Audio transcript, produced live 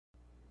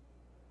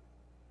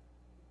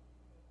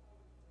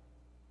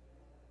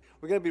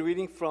We're going to be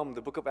reading from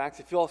the book of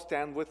Acts. If you all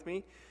stand with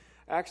me,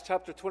 Acts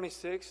chapter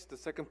 26, the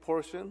second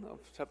portion of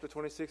chapter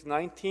 26,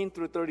 19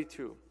 through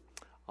 32.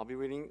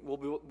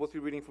 We'll both be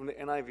reading from the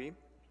NIV,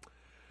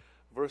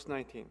 verse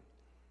 19.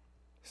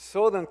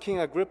 So then King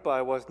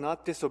Agrippa was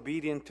not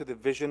disobedient to the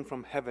vision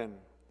from heaven.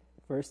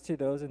 First to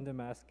those in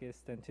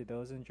Damascus, then to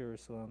those in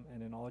Jerusalem,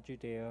 and in all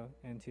Judea,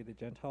 and to the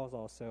Gentiles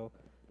also,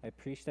 I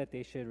preached that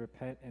they should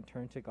repent and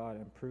turn to God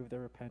and prove their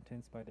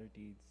repentance by their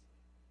deeds.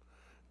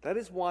 That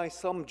is why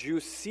some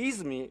Jews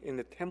seized me in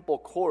the temple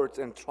courts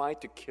and tried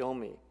to kill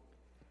me.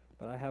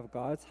 But I have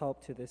God's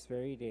help to this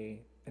very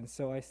day, and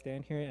so I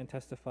stand here and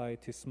testify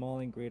to small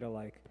and great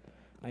alike.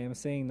 I am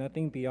saying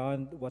nothing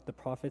beyond what the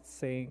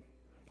prophets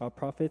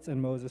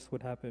and Moses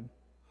would happen.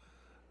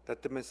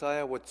 That the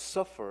Messiah would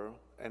suffer,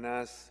 and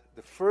as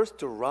the first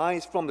to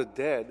rise from the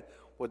dead,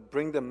 would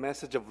bring the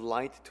message of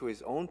light to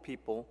his own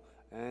people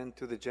and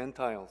to the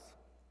Gentiles.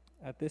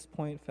 At this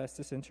point,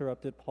 Festus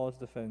interrupted Paul's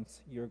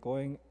defense. You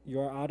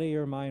are out of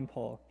your mind,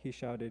 Paul, he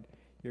shouted.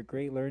 Your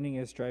great learning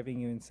is driving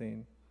you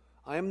insane.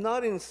 I am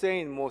not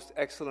insane, most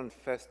excellent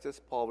Festus,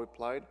 Paul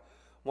replied.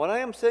 What I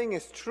am saying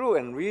is true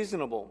and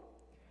reasonable.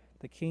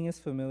 The king is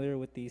familiar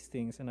with these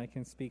things, and I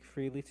can speak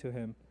freely to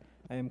him.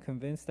 I am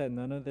convinced that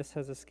none of this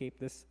has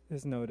escaped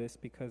his notice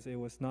because it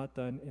was not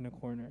done in a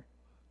corner.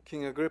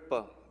 King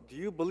Agrippa, do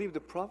you believe the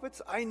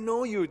prophets? I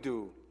know you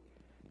do.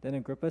 Then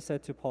Agrippa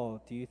said to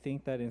Paul, do you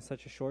think that in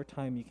such a short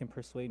time you can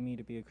persuade me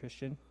to be a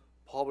Christian?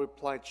 Paul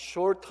replied,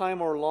 short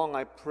time or long,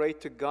 I pray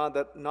to God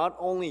that not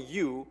only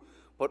you,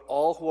 but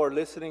all who are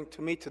listening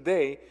to me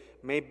today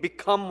may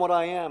become what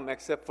I am,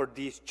 except for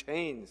these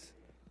chains.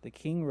 The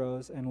king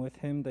rose, and with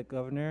him the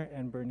governor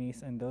and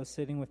Bernice and those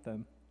sitting with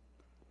them.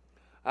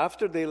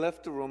 After they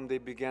left the room, they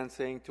began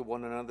saying to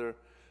one another,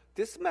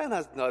 this man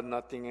has done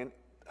nothing and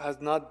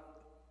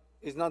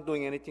is not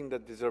doing anything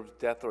that deserves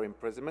death or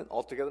imprisonment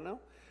altogether now.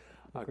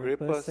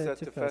 Agrippa said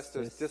to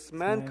Festus, this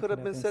man could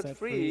have been set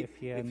free if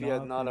he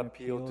had not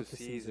appealed to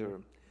Caesar.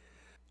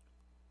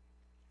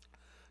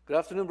 Good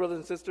afternoon, brothers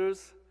and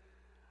sisters.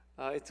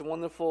 It's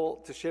wonderful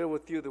to share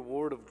with you the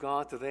Word of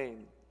God today,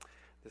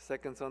 the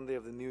second Sunday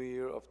of the new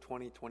year of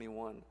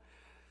 2021.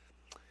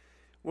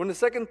 We're in the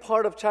second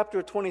part of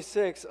chapter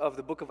 26 of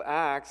the book of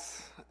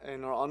Acts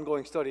in our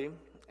ongoing study,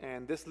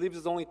 and this leaves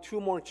us only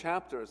 2 more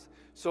chapters.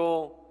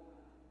 So,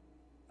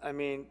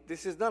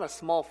 this is not a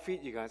small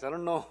feat, you guys. I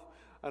don't know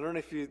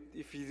if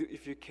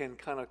you can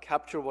kind of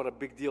capture what a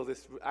big deal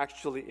this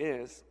actually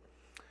is.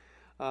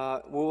 We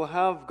will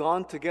have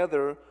gone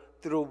together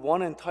through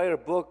one entire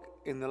book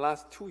in the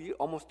last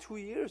almost 2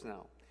 years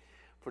now.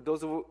 For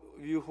those of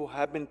you who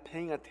have been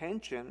paying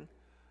attention,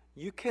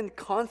 you can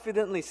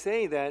confidently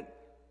say that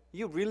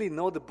you really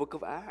know the book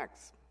of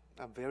Acts,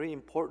 a very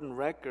important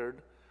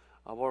record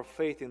of our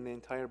faith in the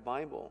entire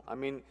Bible.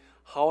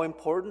 How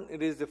important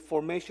it is the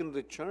formation of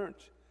the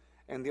church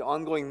and the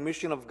ongoing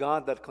mission of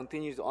God that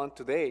continues on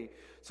today.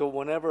 So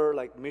whenever,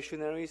 like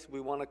missionaries, we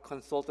want to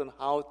consult on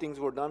how things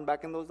were done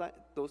back in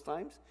those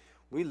times,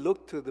 we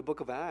look to the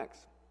book of Acts.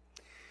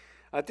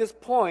 At this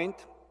point,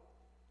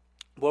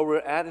 where we're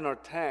at in our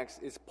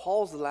text is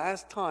Paul's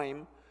last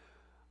time,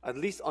 at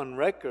least on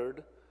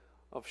record,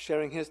 of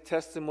sharing his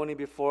testimony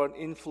before an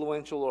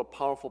influential or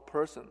powerful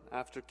person.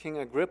 After King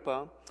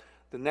Agrippa,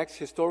 the next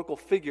historical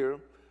figure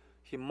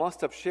he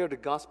must have shared the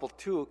gospel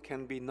to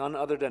can be none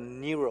other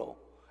than Nero,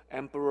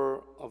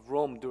 emperor of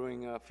Rome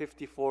during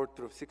 54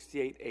 through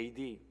 68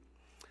 AD.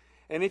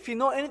 And if you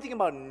know anything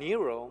about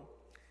Nero,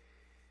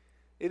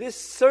 it is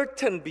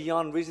certain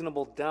beyond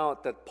reasonable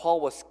doubt that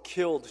Paul was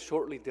killed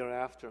shortly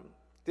thereafter.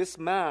 This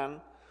man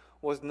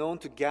was known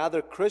to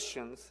gather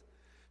Christians,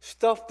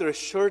 stuff their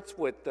shirts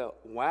with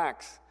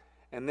wax,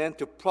 and then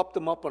to prop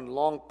them up on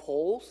long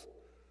poles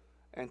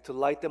and to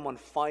light them on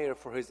fire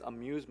for his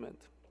amusement.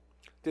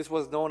 This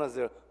was known as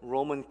the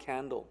Roman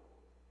candle.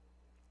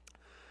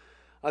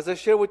 As I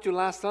shared with you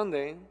last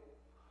Sunday,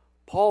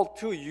 Paul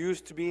too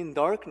used to be in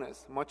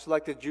darkness, much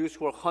like the Jews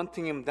who are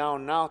hunting him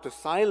down now to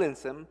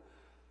silence him,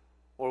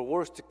 or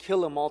worse, to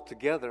kill him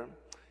altogether.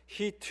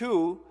 He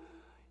too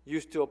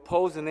used to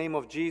oppose the name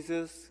of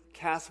Jesus,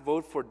 cast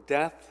vote for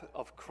death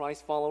of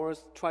Christ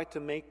followers, tried to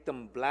make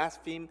them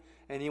blaspheme,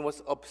 and he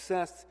was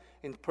obsessed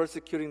in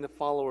persecuting the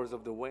followers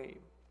of the way.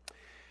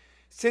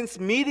 Since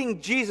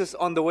meeting Jesus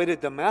on the way to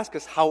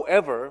Damascus,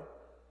 however,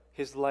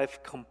 his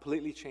life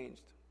completely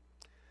changed.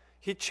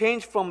 He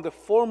changed from the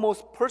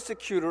foremost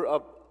persecutor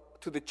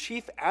to the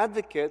chief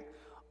advocate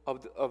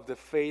of the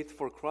faith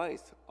for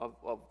Christ,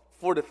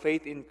 for the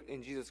faith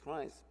in Jesus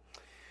Christ.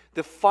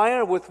 The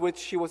fire with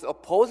which he was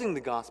opposing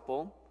the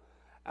gospel,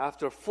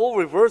 after full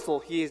reversal,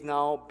 he is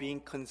now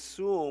being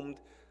consumed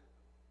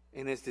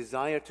in his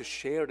desire to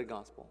share the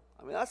gospel.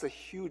 That's a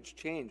huge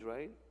change,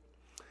 right?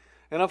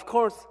 And of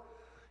course,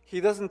 he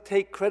doesn't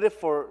take credit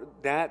for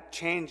that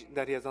change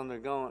that he has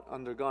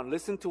undergone.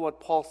 Listen to what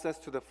Paul says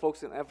to the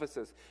folks in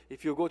Ephesus.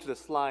 If you go to the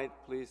slide,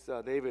 please,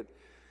 David.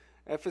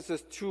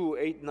 Ephesus 2,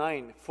 8,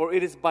 9. For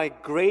it is by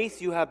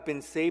grace you have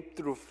been saved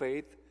through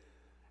faith,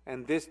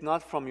 and this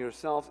not from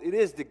yourselves. It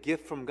is the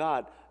gift from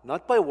God,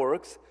 not by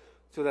works,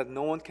 so that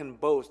no one can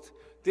boast.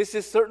 This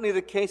is certainly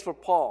the case for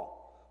Paul.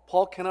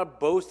 Paul cannot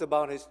boast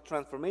about his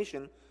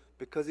transformation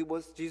because it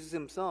was Jesus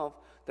himself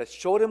that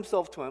showed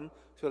himself to him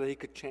so that he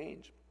could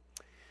change.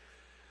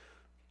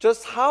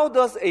 Just how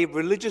does a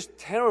religious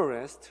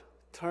terrorist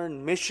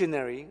turn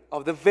missionary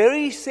of the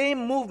very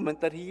same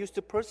movement that he used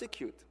to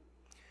persecute?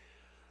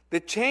 The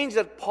change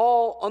that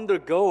Paul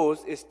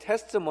undergoes is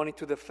testimony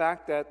to the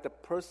fact that the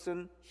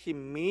person he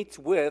meets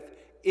with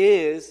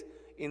is,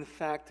 in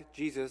fact,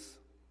 Jesus,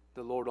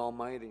 the Lord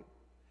Almighty.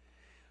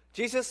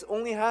 Jesus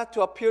only had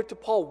to appear to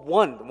Paul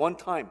one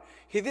time.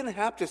 He didn't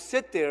have to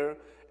sit there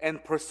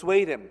and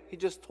persuade him. He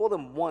just told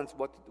him once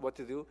what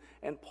to do,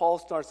 and Paul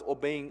starts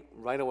obeying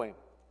right away.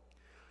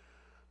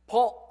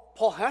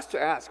 Paul has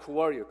to ask, who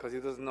are you? Because he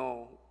doesn't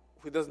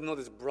know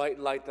this bright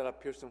light that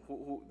appears to him,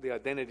 who the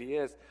identity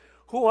is.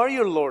 Who are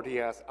you, Lord? He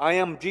asks. I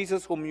am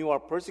Jesus whom you are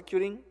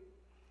persecuting.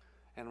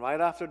 And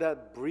right after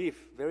that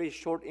brief, very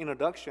short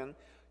introduction,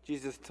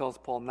 Jesus tells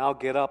Paul, now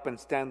get up and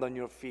stand on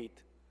your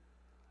feet.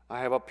 I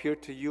have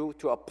appeared to you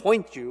to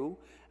appoint you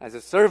as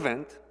a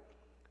servant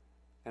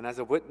and as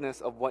a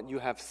witness of what you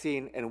have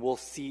seen and will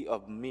see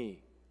of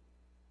me.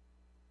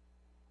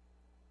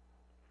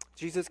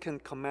 Jesus can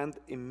command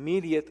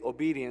immediate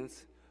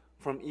obedience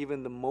from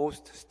even the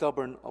most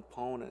stubborn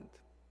opponent.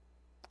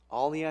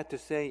 All he had to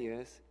say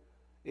is,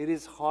 it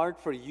is hard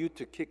for you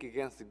to kick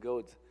against the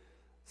goads.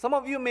 Some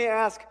of you may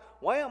ask,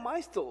 why am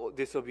I still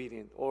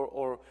disobedient?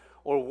 Or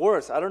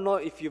worse, I don't know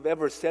if you've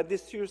ever said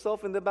this to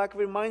yourself in the back of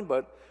your mind,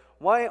 but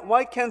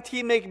why can't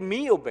he make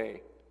me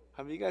obey?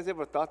 Have you guys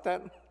ever thought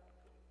that?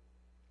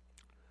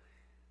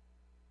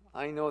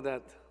 I know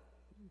that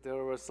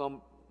there are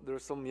some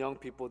young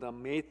people that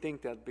may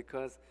think that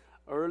because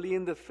early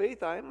in the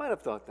faith, I might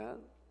have thought that.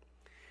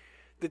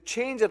 The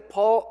change that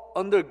Paul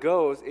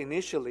undergoes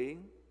initially,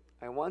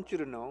 I want you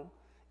to know,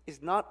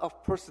 is not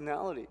of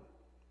personality.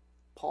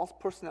 Paul's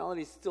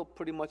personality still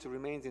pretty much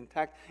remains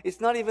intact.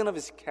 It's not even of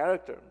his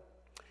character.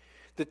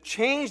 The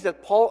change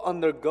that Paul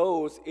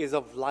undergoes is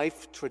of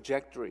life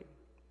trajectory.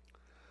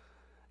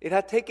 It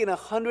had taken a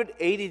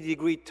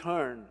 180-degree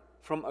turn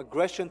from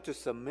aggression to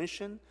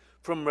submission,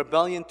 from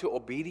rebellion to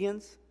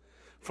obedience,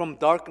 from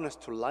darkness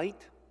to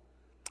light.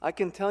 I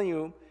can tell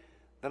you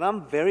that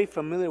I'm very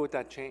familiar with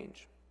that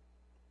change.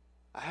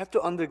 I have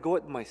to undergo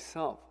it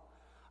myself.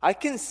 I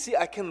can see,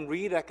 I can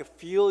read, I can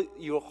feel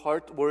your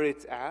heart where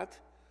it's at.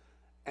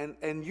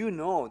 And you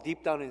know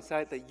deep down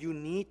inside that you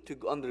need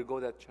to undergo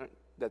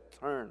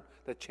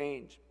that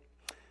change.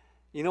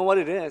 You know what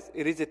it is?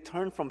 It is a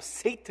turn from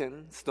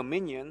Satan's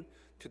dominion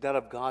to that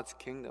of God's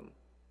kingdom.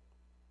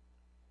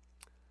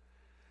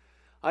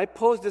 I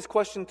pose this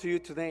question to you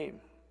today.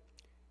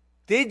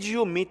 Did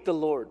you meet the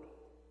Lord?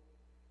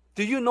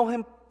 Do you know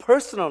Him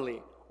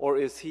personally? Or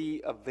is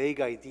He a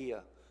vague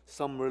idea,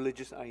 some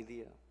religious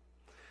idea?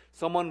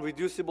 Someone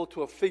reducible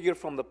to a figure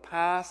from the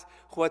past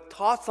who had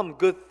taught some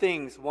good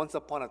things once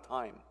upon a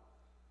time.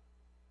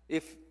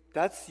 If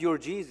that's your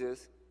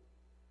Jesus,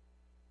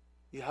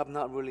 you have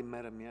not really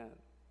met Him yet.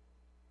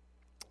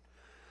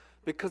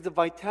 Because the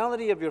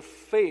vitality of your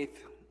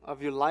faith,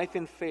 of your life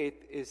in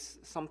faith, is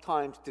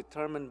sometimes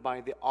determined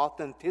by the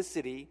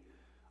authenticity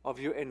of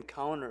your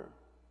encounter.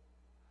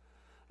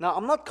 Now,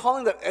 I'm not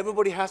calling that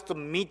everybody has to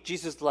meet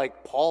Jesus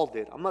like Paul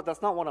did.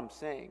 That's not what I'm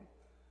saying.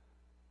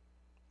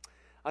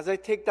 As I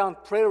take down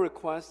prayer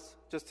requests,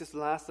 just this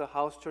last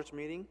house church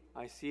meeting,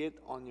 I see it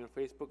on your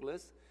Facebook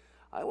list.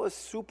 I was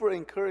super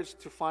encouraged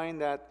to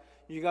find that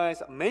you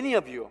guys, many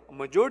of you, a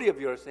majority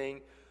of you are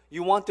saying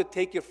you want to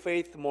take your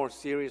faith more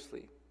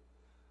seriously.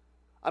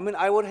 I mean,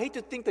 I would hate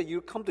to think that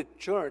you come to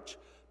church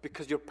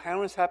because your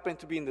parents happen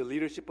to be in the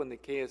leadership in the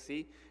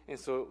KSC, and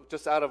so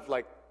just out of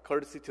like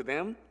courtesy to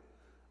them.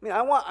 I mean,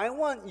 I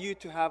want you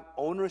to have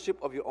ownership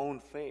of your own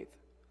faith.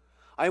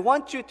 I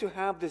want you to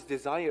have this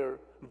desire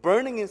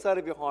burning inside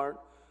of your heart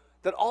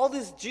that all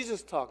this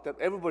Jesus talk that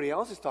everybody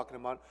else is talking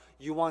about,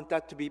 you want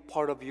that to be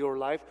part of your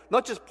life.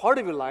 Not just part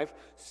of your life,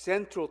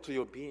 central to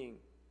your being.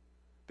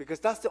 Because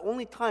that's the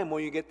only time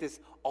when you get this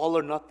all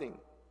or nothing,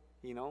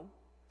 you know.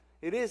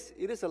 It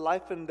is a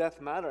life and death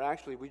matter,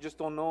 actually. We just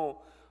don't know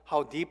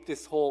how deep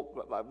this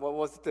whole,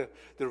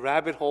 the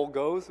rabbit hole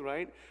goes,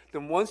 right?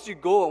 Then once you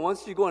go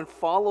and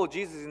follow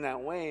Jesus in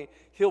that way,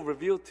 He'll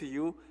reveal to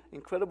you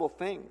incredible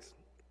things.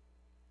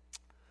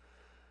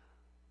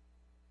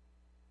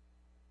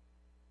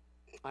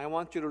 I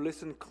want you to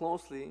listen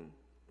closely.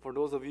 For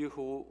those of you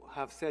who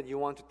have said you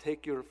want to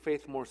take your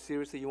faith more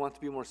seriously, you want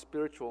to be more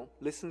spiritual,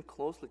 listen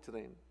closely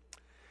today.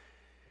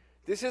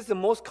 This is the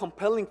most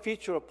compelling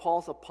feature of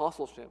Paul's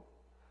apostleship.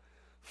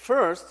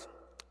 First,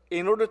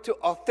 in order to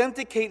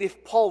authenticate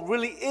if Paul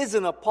really is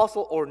an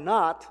apostle or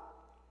not,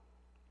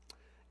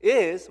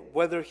 is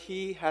whether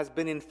he has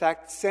been in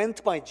fact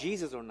sent by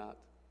Jesus or not.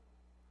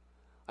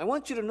 I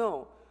want you to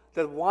know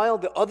that while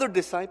the other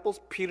disciples,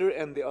 Peter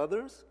and the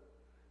others,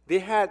 they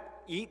had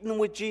eaten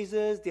with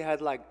Jesus, they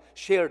had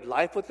shared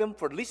life with Him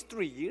for at least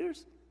 3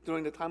 years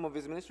during the time of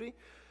His ministry,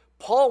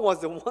 Paul was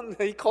the one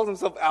that he calls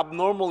himself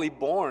abnormally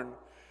born,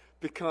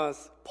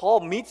 because Paul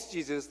meets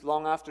Jesus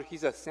long after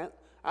he's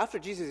after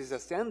Jesus is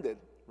ascended,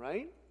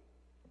 right?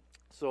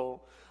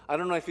 So I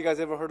don't know if you guys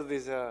ever heard of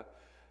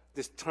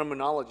this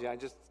terminology. I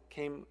just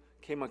came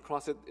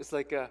across it. It's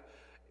like a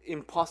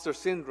imposter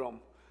syndrome.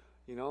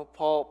 You know,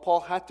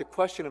 Paul had to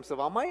question himself.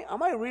 Am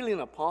I really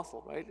an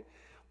apostle, right?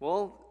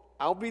 Well,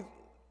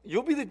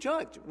 you'll be the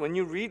judge. When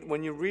you read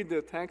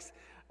the text,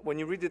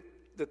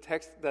 the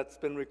text that's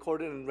been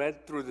recorded and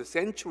read through the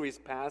centuries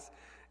past,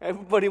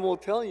 everybody will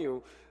tell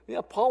you,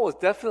 yeah, Paul was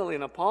definitely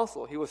an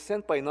apostle. He was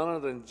sent by none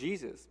other than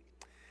Jesus.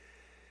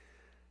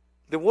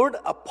 The word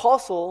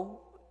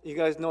apostle, you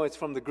guys know it's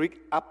from the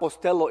Greek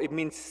apostello. It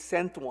means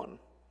sent one,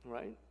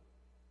 right?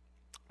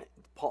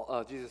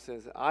 Jesus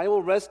says, I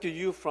will rescue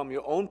you from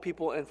your own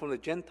people and from the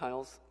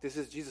Gentiles. This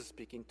is Jesus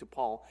speaking to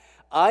Paul.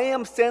 I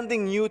am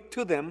sending you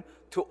to them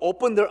to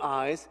open their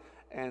eyes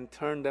and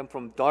turn them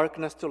from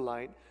darkness to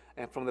light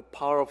and from the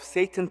power of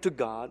Satan to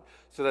God,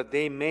 so that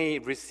they may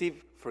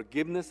receive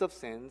forgiveness of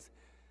sins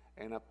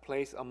and a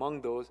place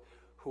among those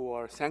who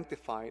are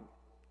sanctified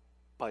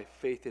by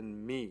faith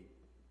in me.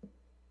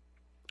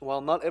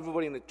 While not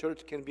everybody in the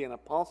church can be an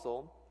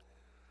apostle,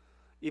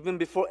 even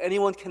before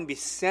anyone can be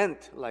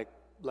sent, like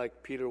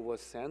Peter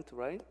was sent,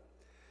 right?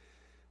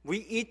 We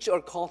each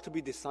are called to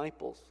be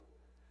disciples.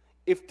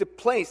 If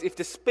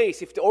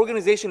the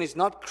organization is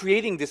not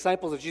creating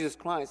disciples of Jesus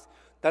Christ,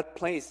 that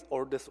place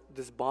or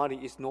this body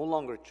is no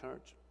longer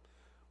church.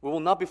 We will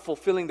not be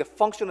fulfilling the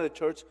function of the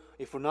church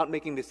if we're not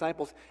making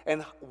disciples.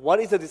 And what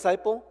is a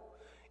disciple?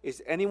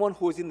 Is anyone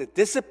who is in the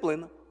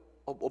discipline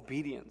of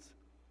obedience,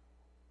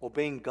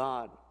 obeying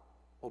God,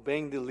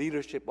 obeying the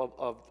leadership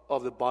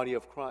of the body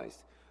of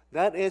Christ.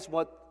 That is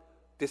what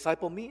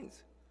disciple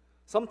means.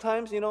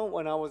 Sometimes,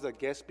 when I was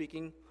guest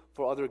speaking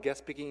for other guest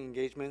speaking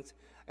engagements,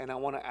 and I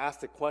want to ask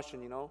the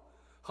question,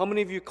 how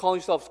many of you call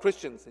yourselves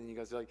Christians? And you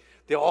guys are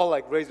they all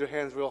raise their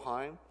hands real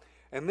high.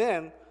 And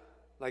then,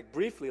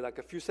 briefly, a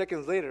few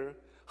seconds later,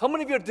 how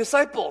many of you are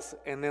disciples?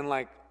 And then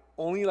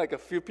only a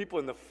few people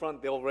in the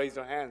front, they'll raise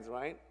their hands,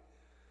 right?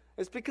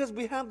 It's because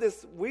we have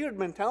this weird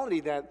mentality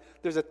that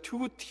there's a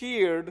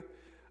two-tiered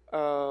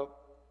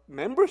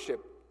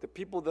membership. The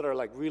people that are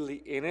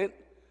really in it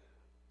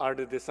are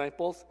the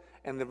disciples,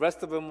 and the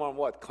rest of them are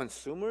what?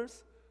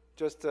 Consumers?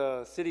 Just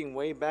sitting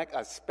way back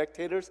as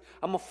spectators.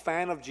 I'm a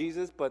fan of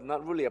Jesus, but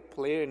not really a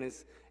player in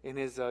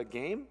his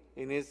game,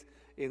 in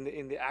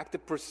the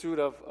active pursuit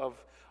of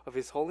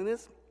his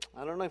holiness.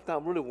 I don't know if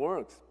that really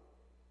works.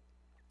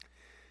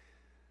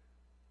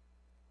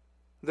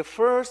 The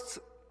first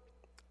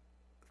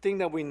thing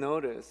that we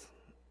notice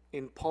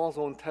in Paul's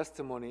own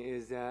testimony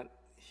is that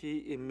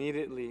he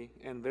immediately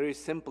and very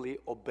simply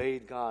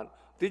obeyed God.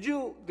 Did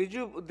you,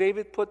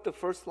 David, put the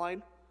first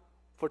slide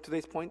for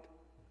today's point?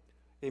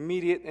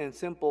 Immediate and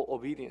simple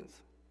obedience.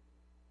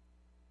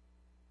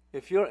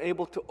 If you're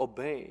able to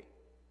obey,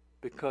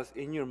 because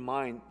in your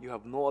mind you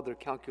have no other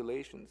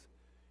calculations,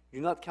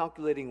 you're not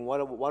calculating what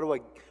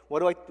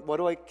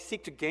do I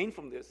seek to gain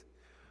from this,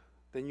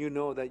 then you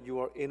know that you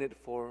are in it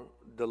for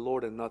the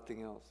Lord and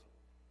nothing else.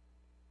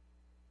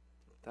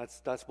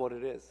 That's what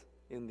it is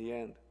in the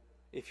end.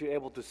 If you're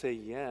able to say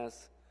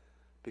yes,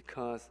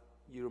 because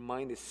your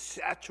mind is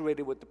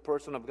saturated with the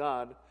person of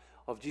God,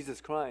 of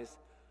Jesus Christ,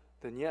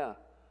 then yeah,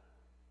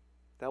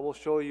 that will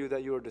show you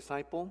that you're a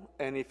disciple.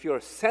 And if you're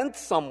sent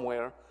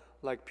somewhere,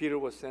 like Peter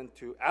was sent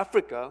to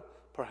Africa,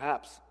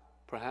 perhaps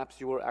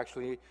you were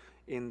actually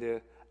in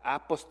the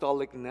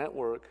apostolic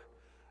network,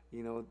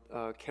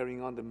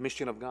 carrying on the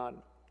mission of God.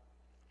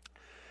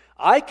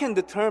 I can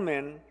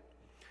determine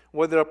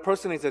whether a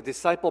person is a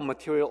disciple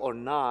material or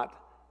not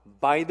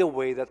by the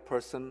way that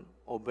person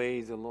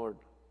obeys the Lord.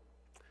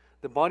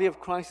 The body of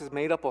Christ is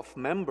made up of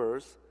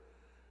members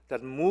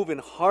that move in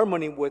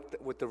harmony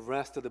with the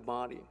rest of the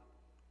body.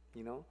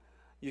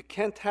 You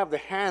can't have the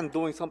hand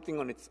doing something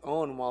on its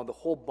own while the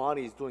whole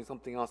body is doing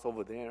something else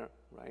over there,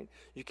 right?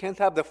 You can't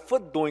have the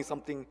foot doing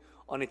something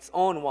on its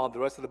own while the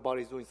rest of the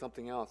body is doing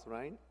something else,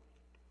 right?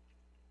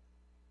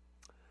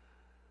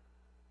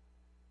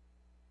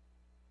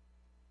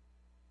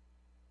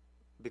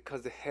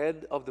 Because the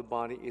head of the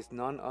body is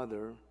none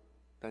other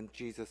than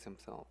Jesus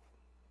himself.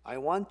 I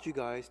want you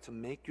guys to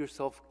make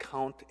yourself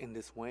count in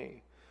this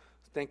way.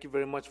 Thank you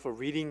very much for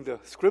reading the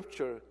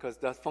scripture, because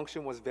that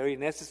function was very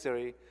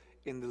necessary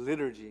in the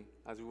liturgy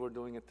as we were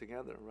doing it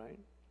together, right?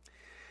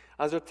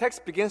 As our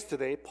text begins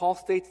today, Paul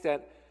states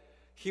that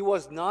he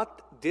was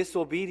not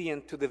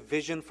disobedient to the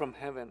vision from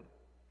heaven.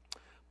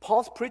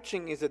 Paul's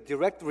preaching is a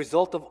direct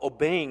result of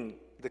obeying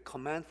the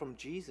command from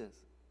Jesus.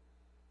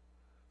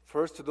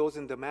 First to those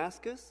in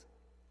Damascus,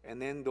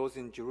 and then those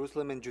in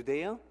Jerusalem and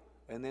Judea,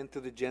 and then to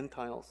the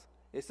Gentiles.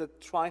 It's a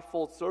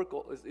trifold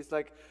circle. It's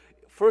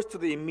first to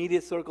the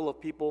immediate circle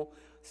of people,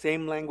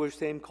 same language,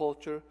 same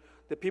culture,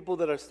 the people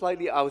that are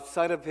slightly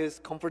outside of his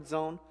comfort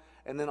zone,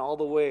 and then all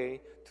the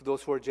way to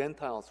those who are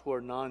Gentiles, who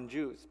are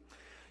non-Jews.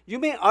 You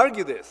may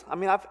argue this.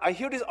 I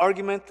hear this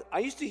argument. I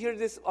used to hear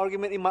this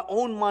argument in my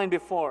own mind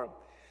before.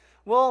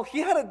 Well, he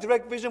had a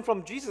direct vision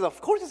from Jesus. Of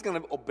course he's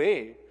going to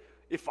obey.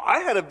 If I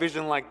had a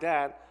vision like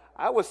that,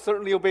 I would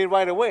certainly obey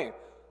right away.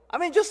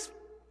 Just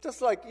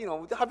Just like,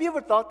 have you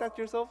ever thought that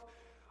to yourself?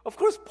 Of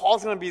course,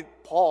 Paul's going to be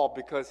Paul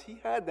because he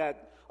had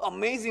that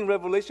amazing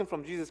revelation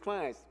from Jesus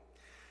Christ.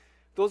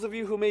 Those of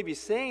you who may be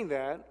saying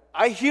that,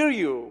 I hear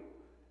you.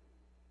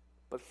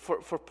 But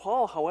for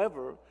Paul,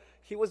 however,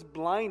 he was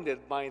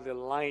blinded by the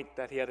light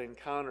that he had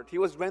encountered. He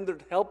was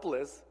rendered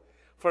helpless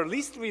for at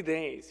least 3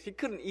 days. He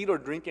couldn't eat or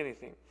drink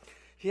anything.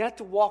 He had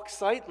to walk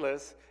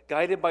sightless,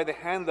 guided by the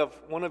hand of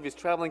one of his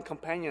traveling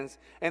companions,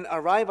 and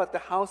arrive at the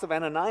house of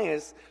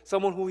Ananias,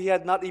 someone who he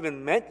had not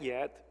even met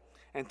yet,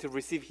 and to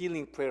receive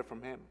healing prayer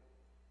from him.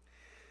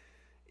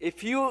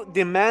 If you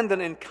demand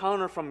an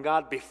encounter from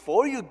God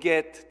before you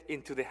get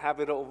into the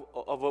habit of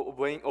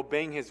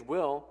obeying His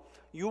will,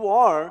 you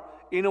are,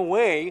 in a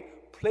way,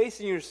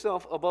 placing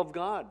yourself above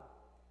God.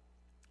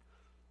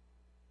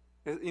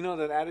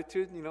 That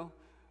attitude,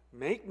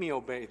 make me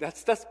obey.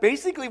 That's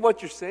basically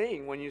what you're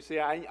saying when you say,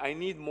 I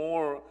need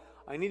more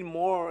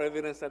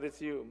evidence that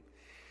it's you.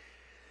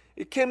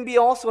 It can be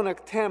also an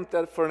attempt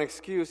for an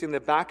excuse in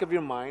the back of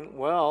your mind.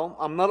 Well,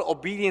 I'm not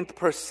obedient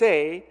per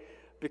se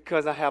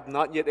because I have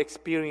not yet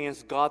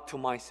experienced God to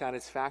my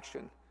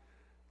satisfaction.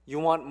 You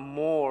want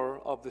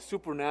more of the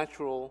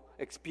supernatural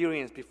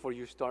experience before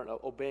you start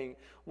obeying.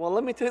 Well,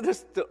 let me tell you,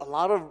 there's a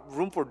lot of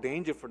room for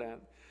danger for that.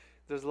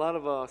 There's a lot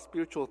of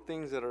spiritual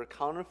things that are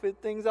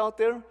counterfeit things out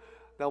there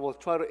that will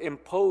try to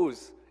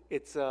impose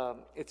its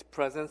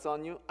presence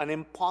on you. An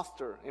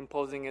imposter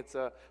imposing its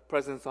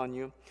presence on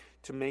you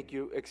to make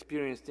you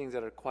experience things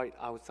that are quite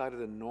outside of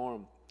the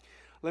norm.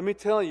 Let me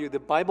tell you, the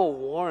Bible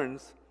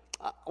warns.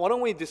 Why don't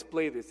we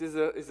display this? This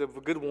is a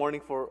good warning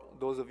for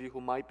those of you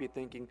who might be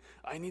thinking,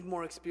 I need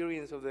more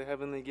experience of the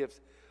heavenly gifts.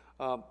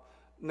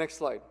 Next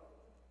slide,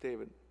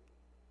 David.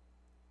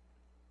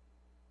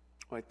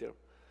 Right there.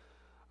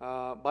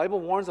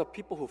 Bible warns of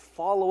people who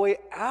fall away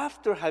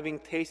after having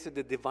tasted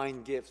the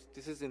divine gifts.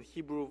 This is in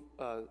Hebrew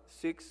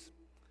 6,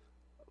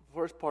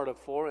 first part of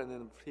 4, and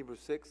then Hebrew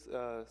 6.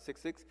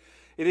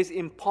 It is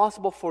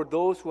impossible for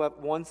those who have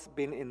once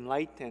been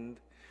enlightened,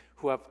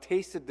 who have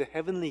tasted the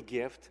heavenly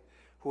gift,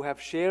 who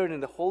have shared in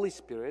the Holy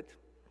Spirit,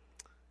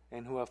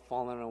 and who have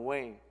fallen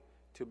away,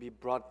 to be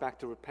brought back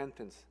to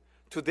repentance.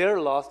 To their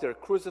loss, they're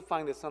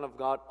crucifying the Son of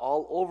God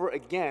all over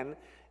again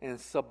and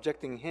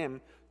subjecting Him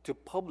to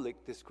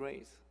public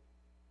disgrace.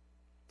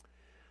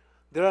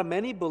 There are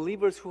many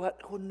believers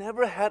who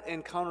never had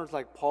encounters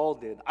like Paul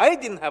did. I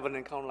didn't have an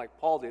encounter like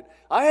Paul did.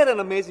 I had an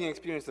amazing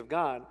experience of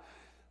God.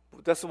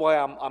 That's why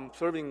I'm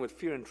serving with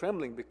fear and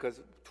trembling, because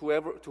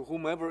to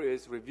whomever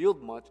is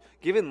revealed much,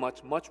 given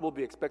much, much will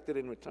be expected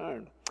in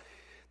return.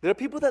 There are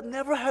people that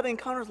never had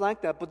encounters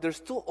like that, but they're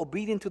still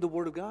obedient to the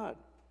Word of God.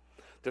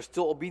 They're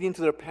still obedient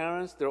to their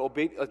parents.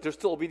 They're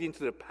still obedient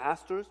to their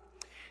pastors.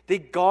 They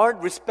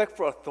guard respect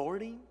for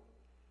authority,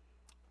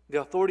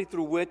 the authority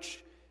through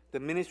which the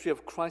ministry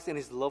of Christ and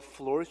His love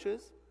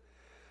flourishes.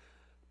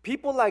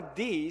 People like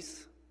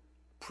these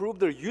prove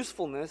their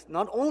usefulness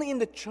not only in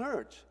the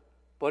church,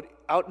 but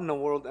out in the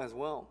world as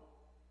well.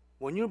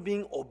 When you're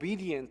being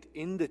obedient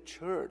in the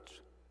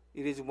church,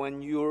 it is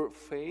when your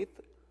faith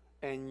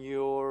and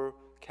your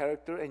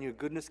character and your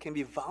goodness can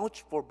be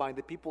vouched for by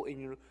the people in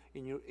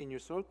your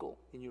circle,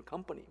 in your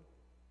company.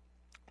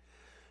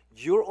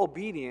 Your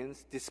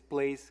obedience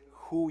displays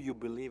who you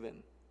believe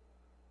in.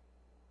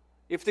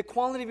 If the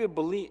quality of your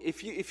belief,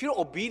 if your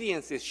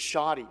obedience is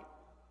shoddy,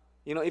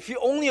 if you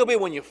only obey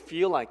when you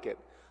feel like it,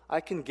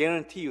 I can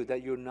guarantee you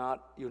that you're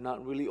not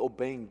really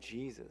obeying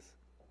Jesus.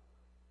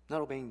 Not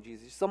obeying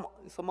Jesus.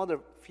 Some other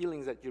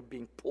feelings that you're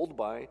being pulled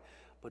by,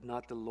 but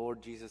not the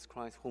Lord Jesus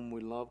Christ, whom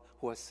we love,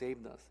 who has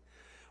saved us.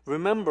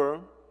 Remember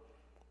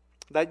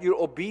that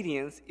your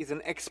obedience is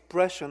an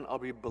expression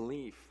of your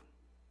belief.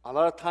 A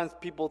lot of times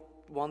people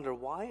wonder,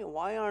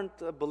 why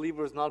aren't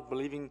believers not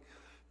believing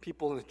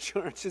people in the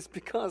church? It's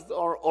because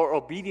our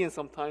obedience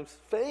sometimes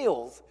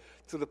fails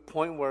to the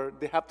point where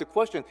they have to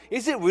question,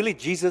 is it really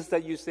Jesus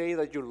that you say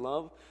that you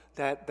love,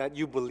 that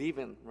you believe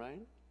in,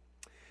 right?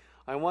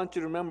 I want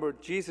you to remember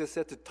Jesus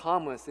said to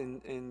Thomas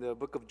in the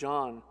book of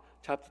John,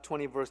 chapter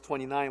 20, verse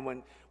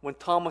 29, when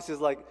Thomas is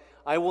like,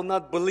 I will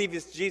not believe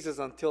it's Jesus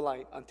until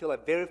I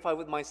verify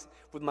with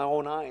my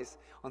own eyes,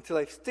 until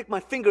I stick my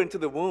finger into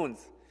the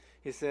wounds.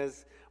 He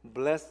says,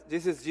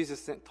 this is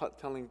Jesus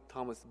telling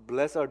Thomas,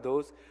 blessed are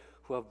those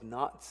who have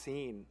not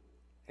seen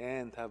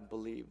and have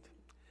believed.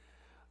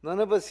 None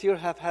of us here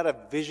have had a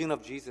vision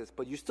of Jesus,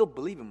 but you still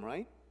believe Him,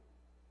 right?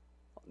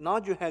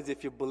 Nod your heads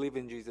if you believe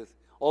in Jesus,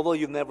 although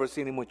you've never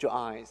seen Him with your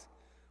eyes.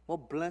 Well,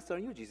 blessed are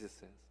you, Jesus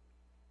says.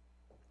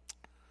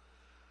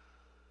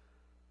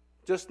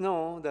 Just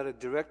know that a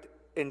direct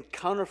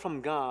encounter from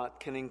God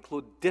can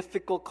include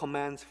difficult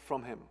commands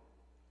from Him.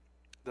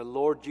 The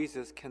Lord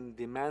Jesus can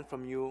demand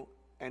from you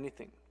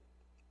anything,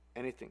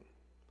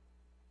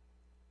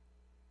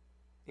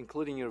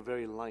 including your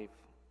very life.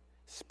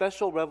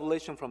 Special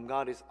revelation from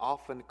God is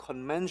often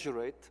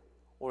commensurate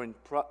or in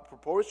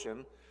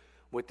proportion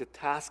with the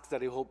tasks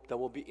that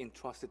will be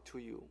entrusted to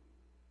you.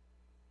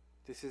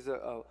 This is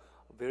a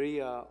very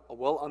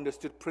well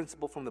understood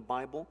principle from the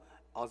Bible,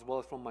 as well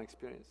as from my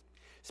experience.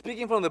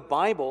 Speaking from the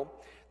Bible,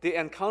 the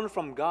encounter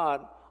from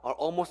God are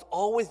almost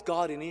always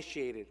God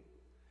initiated.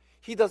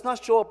 He does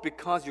not show up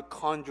because you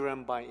conjure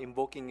him by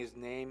invoking his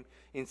name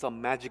in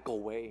some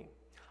magical way.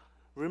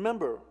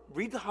 Remember,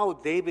 read how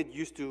David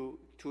used to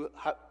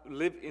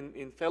live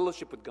in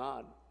fellowship with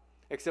God,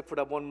 except for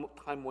that one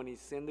time when he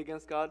sinned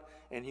against God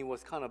and he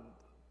was kind of,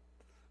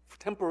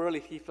 temporarily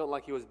he felt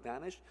like he was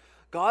banished.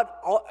 God,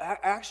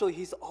 actually,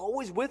 he's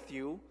always with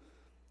you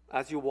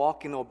as you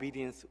walk in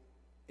obedience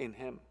in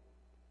him.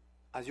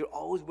 As you're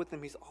always with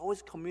him, he's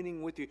always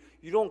communing with you.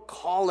 You don't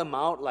call him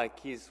out like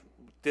he's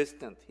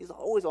distant. He's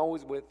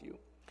always with you.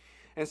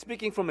 And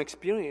speaking from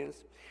experience,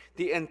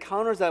 the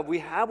encounters that we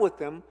have with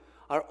him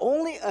are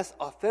only as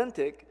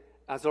authentic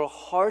as our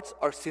hearts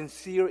are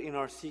sincere in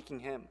our seeking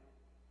him.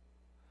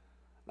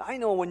 Now, I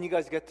know when you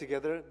guys get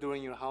together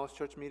during your house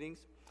church meetings,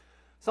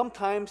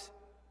 sometimes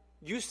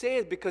you say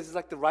it because it's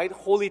like the right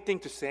holy thing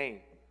to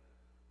say.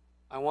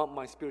 I want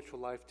my spiritual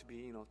life to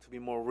be, to be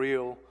more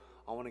real.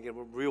 I want to get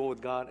real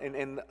with God.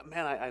 And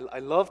man, I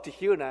love to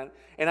hear that.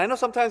 And I know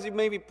sometimes you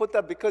maybe put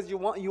that because you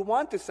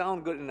want to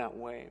sound good in that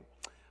way.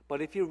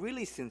 But if you're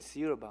really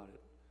sincere about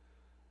it,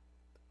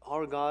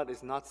 our God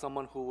is not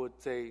someone who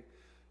would say,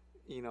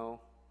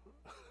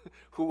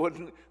 who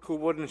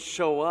wouldn't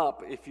show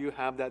up if you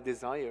have that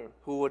desire,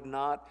 who would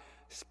not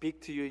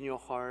speak to you in your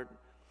heart.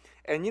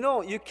 And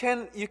you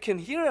can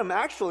hear him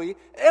actually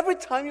every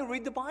time you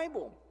read the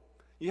Bible.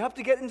 You have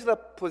to get into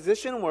that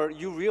position where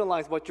you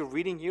realize what you're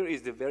reading here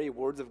is the very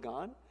words of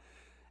God.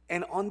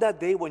 And on that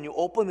day when you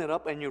open it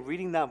up and you're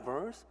reading that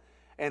verse,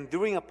 and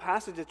during a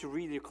passage that you're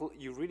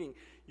reading,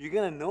 you're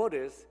going to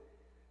notice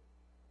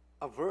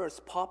a verse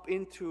pop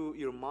into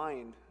your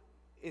mind,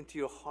 into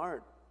your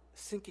heart,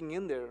 sinking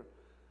in there,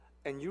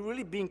 and you're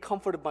really being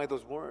comforted by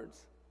those words.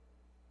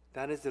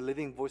 That is the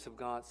living voice of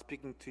God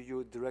speaking to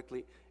you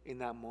directly in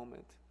that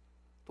moment.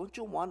 Don't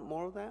you want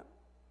more of that?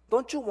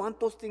 Don't you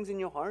want those things in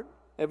your heart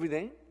every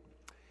day?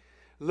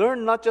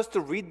 Learn not just to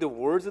read the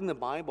words in the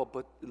Bible,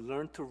 but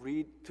learn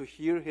to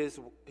hear his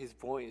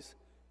voice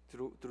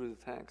through the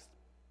text.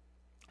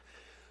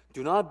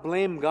 Do not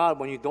blame God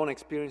when you don't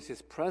experience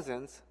his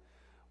presence,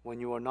 when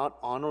you are not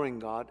honoring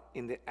God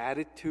in the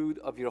attitude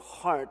of your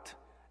heart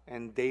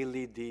and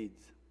daily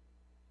deeds.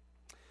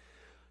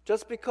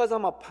 Just because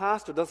I'm a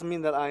pastor doesn't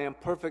mean that I am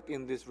perfect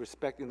in this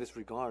respect, in this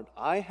regard.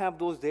 I have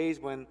those days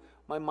when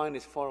my mind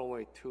is far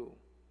away too.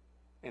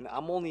 And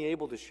I'm only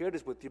able to share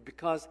this with you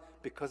because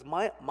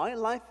my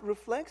life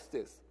reflects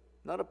this.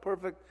 I'm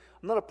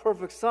not a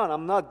perfect son.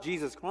 I'm not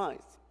Jesus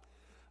Christ.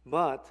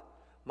 But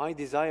my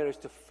desire is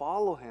to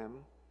follow him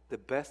the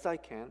best I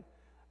can,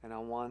 and I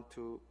want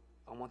to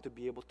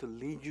be able to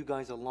lead you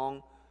guys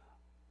along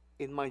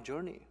in my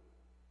journey.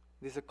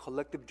 This is a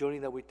collective journey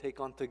that we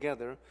take on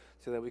together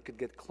so that we could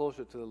get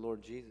closer to the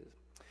Lord Jesus.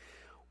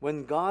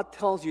 When God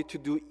tells you to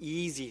do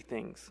easy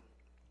things,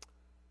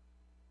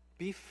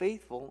 be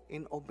faithful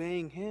in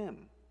obeying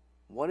him.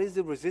 What is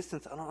the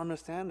resistance? I don't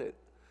understand it.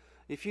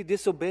 If you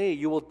disobey,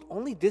 you will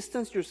only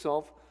distance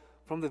yourself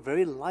from the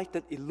very light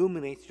that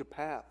illuminates your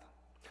path.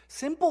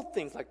 Simple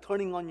things like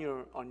turning on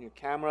your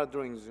camera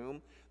during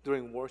Zoom,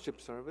 during worship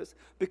service,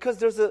 because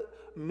there's a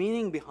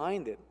meaning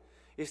behind it.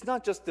 It's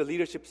not just the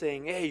leadership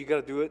saying, hey, you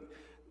got to do it,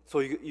 so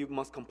you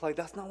must comply.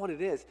 That's not what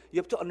it is. You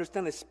have to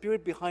understand the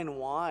spirit behind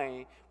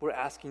why we're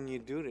asking you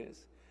to do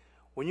this.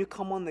 When you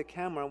come on the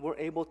camera, we're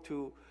able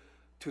to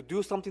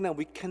do something that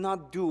we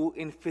cannot do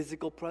in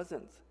physical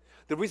presence.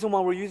 The reason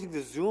why we're using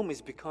the Zoom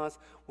is because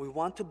we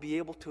want to be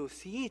able to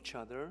see each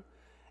other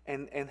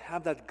and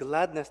have that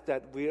gladness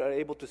that we are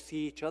able to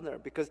see each other.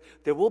 Because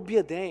there will be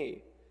a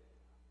day,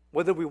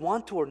 whether we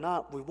want to or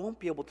not, we won't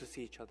be able to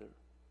see each other.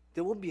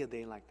 There will be a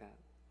day like that,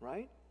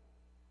 right?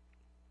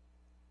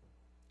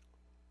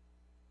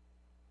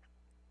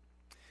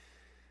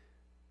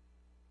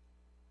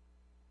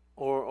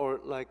 Or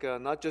like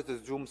not just the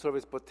Zoom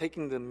service, but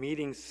taking the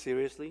meetings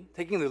seriously,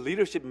 taking the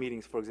leadership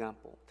meetings, for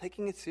example,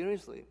 taking it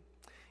seriously.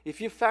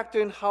 If you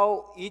factor in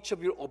how each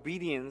of your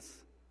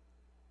obedience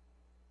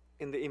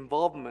in the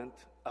involvement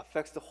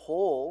affects the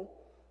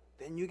whole,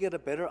 then you get a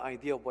better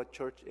idea of what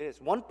church is.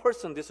 One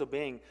person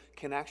disobeying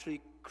can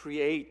actually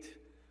create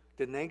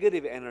the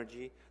negative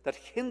energy that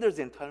hinders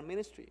the entire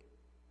ministry.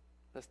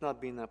 Let's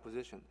not be in that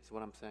position, is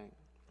what I'm saying.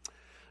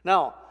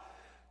 Now,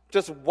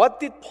 just what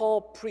did Paul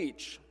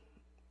preach?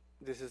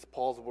 This is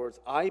Paul's words.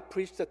 I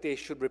preach that they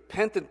should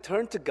repent and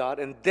turn to God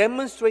and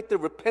demonstrate their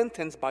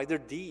repentance by their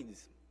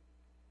deeds.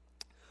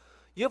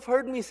 You have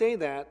heard me say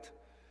that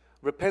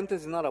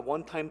repentance is not a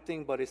one-time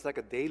thing, but it's like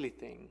a daily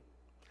thing.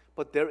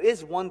 But there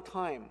is one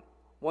time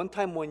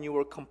when you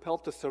were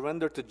compelled to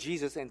surrender to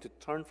Jesus and to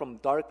turn from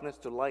darkness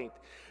to light.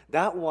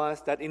 That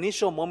was that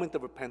initial moment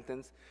of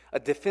repentance, a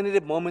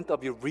definitive moment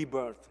of your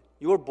rebirth.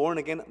 You were born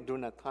again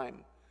during that time.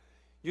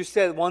 You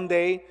said one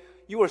day,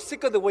 you were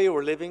sick of the way you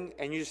were living,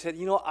 and you said,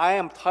 I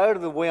am tired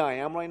of the way I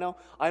am right now.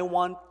 I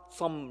want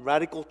some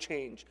radical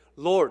change.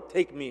 Lord,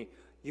 take me.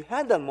 You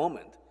had that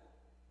moment.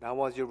 That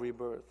was your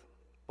rebirth.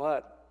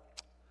 But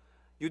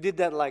you did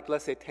that like,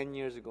 let's say, 10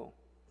 years ago,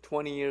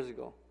 20 years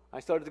ago. I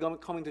started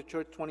coming to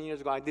church 20 years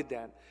ago. I did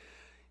that.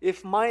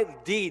 if my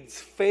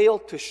deeds fail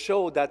to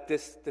show that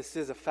this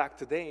is a fact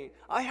today,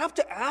 I have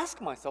to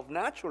ask myself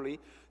naturally,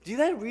 did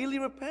I really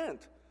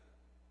repent?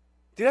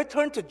 Did I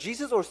turn to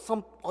Jesus or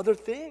some other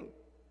thing?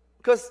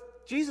 Because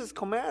Jesus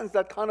commands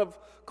that kind of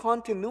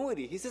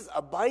continuity. He says,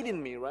 abide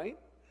in me, right?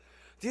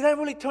 Did I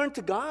really turn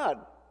to God?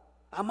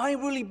 Am I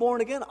really born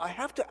again? I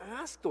have to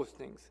ask those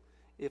things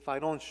if I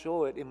don't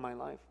show it in my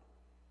life.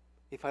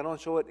 If I don't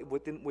show it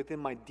within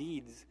my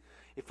deeds.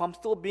 If I'm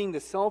still being the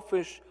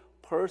selfish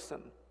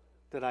person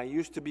that I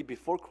used to be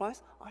before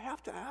Christ, I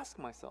have to ask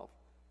myself,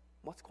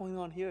 what's going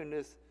on here in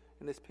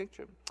this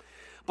picture?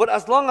 But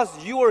as long as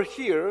you are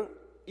here,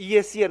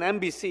 ESC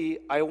and MBC,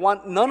 I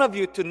want none of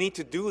you to need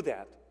to do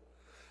that,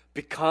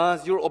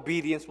 because your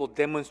obedience will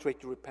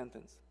demonstrate your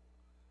repentance.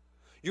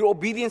 Your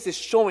obedience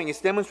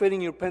is demonstrating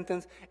your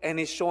repentance, and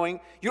is showing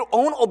your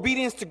own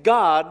obedience to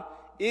God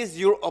is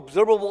your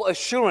observable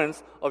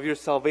assurance of your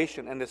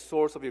salvation and the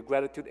source of your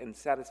gratitude and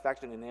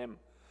satisfaction in Him.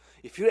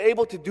 If you're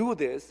able to do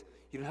this,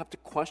 you don't have to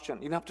question,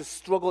 you don't have to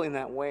struggle in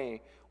that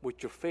way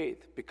with your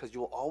faith, because you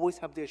will always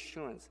have the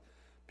assurance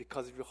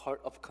because of your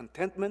heart of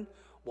contentment.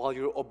 While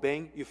you're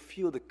obeying, you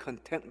feel the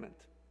contentment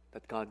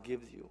that God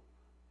gives you.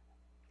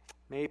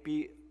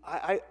 Maybe,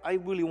 I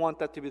really want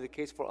that to be the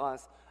case for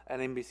us at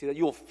NBC, that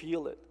you'll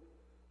feel it,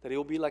 that it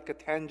will be like a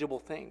tangible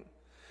thing.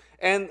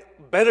 And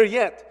better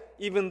yet,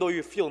 even though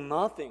you feel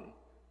nothing,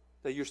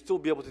 that you'll still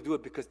be able to do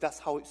it, because that's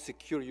how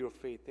secure your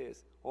faith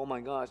is. Oh my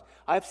gosh.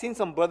 I've seen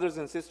some brothers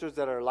and sisters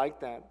that are like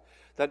that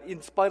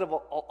in spite of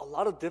a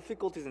lot of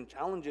difficulties and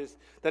challenges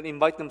that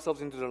invite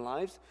themselves into their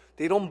lives,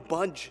 they don't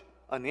budge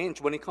an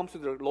inch. When it comes to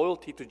their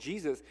loyalty to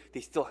Jesus,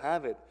 they still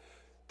have it.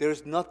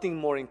 There's nothing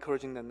more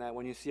encouraging than that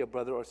when you see a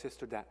brother or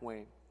sister that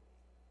way.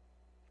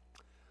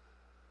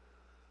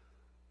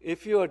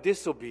 If you are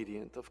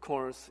disobedient, of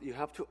course, you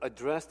have to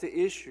address the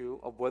issue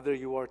of whether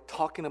you are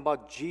talking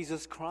about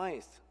Jesus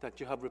Christ that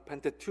you have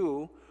repented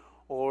to,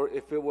 or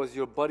if it was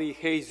your buddy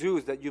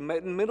Jesus that you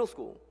met in middle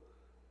school.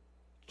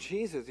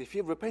 Jesus, if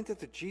you've repented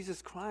to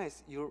Jesus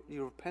Christ, your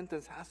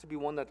repentance has to be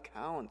one that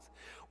counts.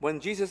 When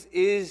Jesus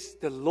is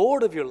the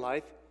Lord of your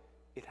life,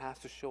 it has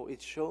to show.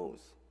 It shows.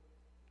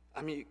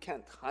 I mean, you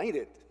can't hide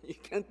it. You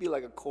can't be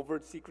like a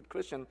covert secret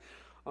Christian,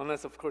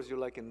 unless, of course, you're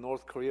like in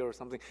North Korea or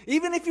something.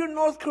 Even if you're in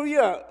North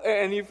Korea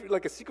and you're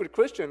like a secret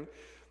Christian,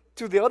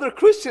 to the other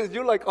Christians,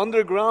 you're like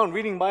underground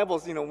reading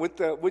Bibles,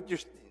 with your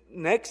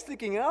neck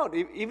sticking out.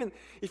 Even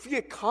if you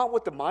get caught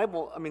with the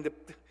Bible, I mean,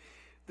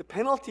 the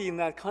penalty in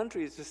that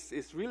country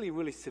is really,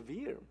 really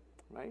severe,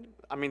 right?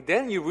 I mean,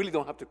 then you really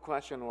don't have to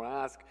question or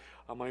ask,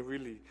 am I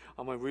really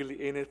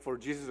in it for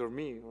Jesus or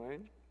me,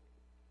 right?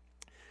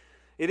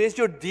 It is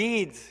your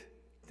deeds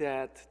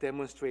that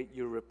demonstrate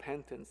your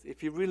repentance.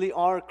 If you really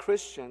are a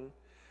Christian,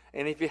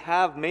 and if you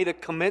have made a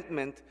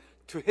commitment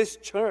to His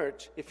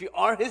church, if you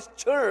are His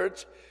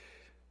church,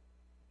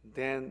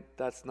 then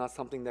that's not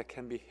something that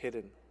can be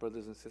hidden,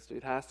 brothers and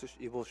sisters.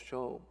 It will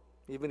show,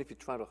 even if you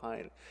try to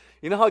hide.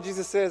 You know how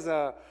Jesus says,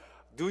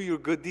 do your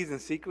good deeds in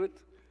secret,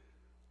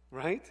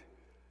 right?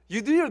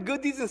 You do your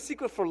good deeds in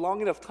secret for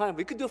long enough time.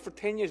 We could do it for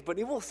 10 years, but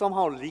it will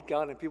somehow leak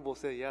out, and people will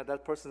say, yeah,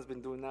 that person's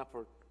been doing that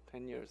for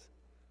 10 years,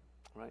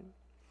 right?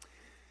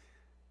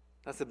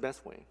 That's the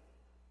best way,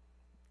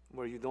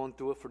 where you don't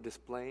do it for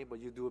display,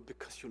 but you do it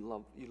because you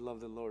love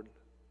the Lord.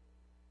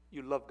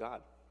 You love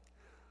God.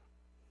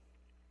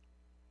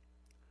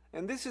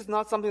 And this is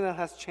not something that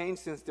has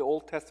changed since the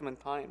Old Testament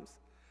times.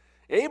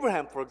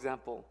 Abraham, for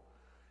example,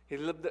 he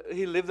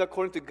lived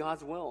according to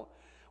God's will.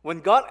 When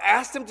God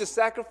asked him to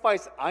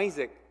sacrifice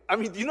Isaac, I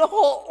mean, do you know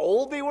how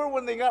old they were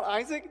when they got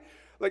Isaac?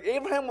 Like,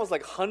 Abraham was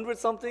like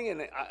 100-something,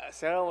 and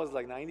Sarah was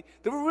like 90.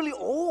 They were really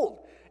old.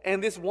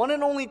 And this one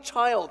and only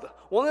child,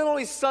 one and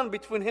only son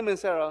between him and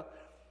Sarah,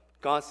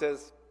 God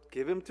says,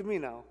 give him to me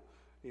now.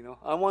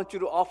 I want you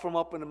to offer him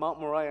up in the Mount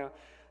Moriah.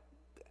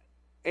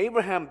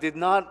 Abraham did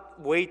not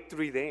wait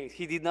 3 days.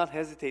 He did not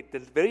hesitate. The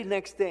very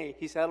next day,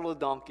 he saddled a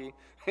donkey,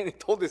 and he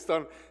told his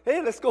son,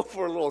 hey, let's go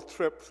for a little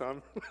trip,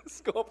 son.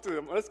 Let's go up to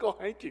them. Let's go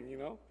hiking,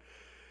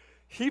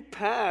 He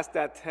passed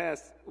that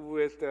test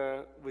with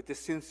the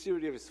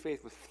sincerity of his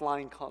faith, with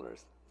flying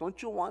colors. Don't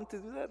you want to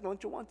do that?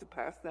 Don't you want to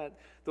pass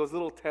those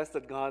little tests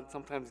that God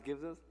sometimes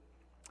gives us?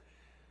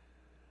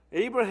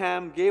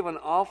 Abraham gave an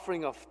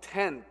offering of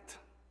tenth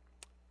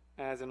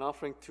as an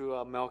offering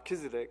to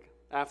Melchizedek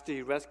after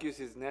he rescues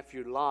his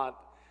nephew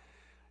Lot,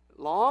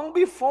 long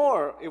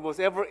before it was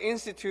ever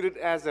instituted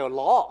as a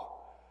law.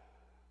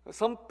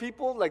 Some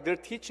people, like they're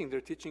teaching,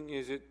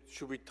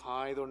 should we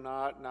tithe or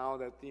not now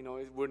that,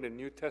 we're in the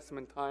New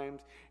Testament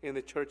times, in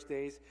the church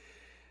days.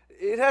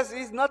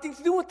 It's nothing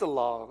to do with the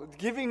law.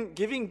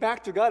 Giving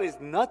back to God has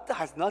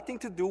nothing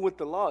to do with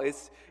the law.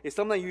 It's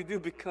something you do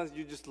because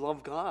you just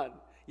love God.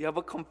 You have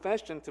a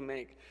confession to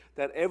make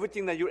that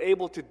everything that you're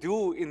able to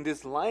do in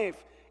this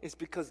life is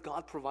because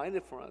God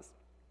provided for us.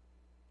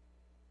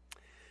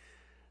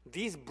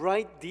 These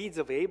bright deeds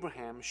of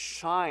Abraham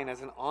shine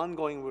as an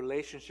ongoing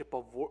relationship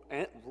of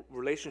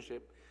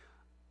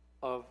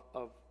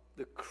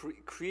the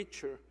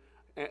creature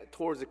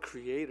towards the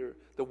Creator,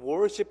 the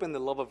worship and the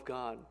love of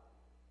God.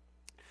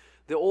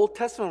 The Old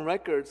Testament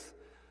records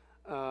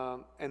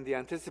and the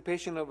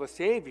anticipation of a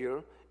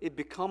Savior, it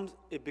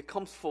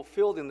becomes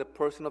fulfilled in the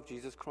person of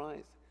Jesus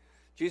Christ.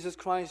 Jesus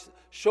Christ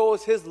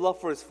shows his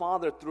love for his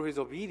Father through his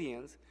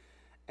obedience,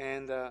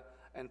 and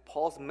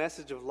Paul's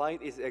message of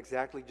light is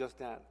exactly just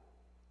that.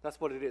 That's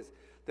what it is.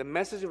 The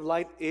message of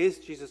light is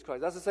Jesus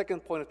Christ. That's the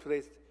second point of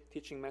today's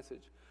teaching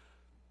message.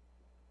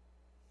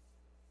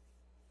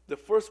 The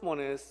first one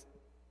is,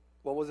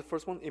 what was the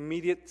first one?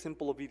 Immediate,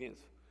 simple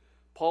obedience.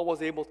 Paul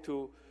was able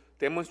to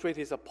demonstrate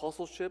his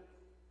apostleship.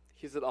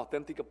 He's an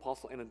authentic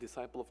apostle and a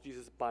disciple of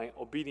Jesus by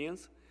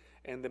obedience.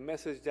 And the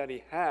message that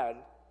he had,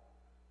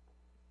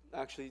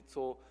 actually,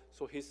 so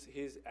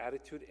his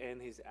attitude and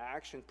his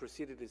action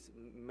preceded his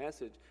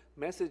message.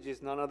 Message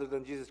is none other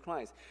than Jesus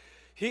Christ.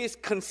 He is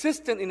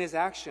consistent in his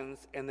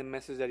actions and the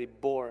message that he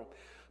bore.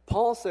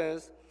 Paul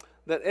says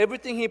that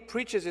everything he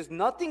preaches is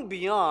nothing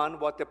beyond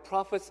what the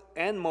prophets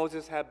and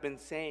Moses have been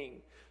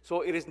saying.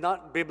 So it is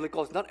not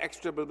biblical, it's not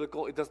extra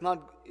biblical, it's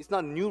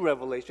not new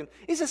revelation.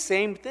 It's the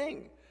same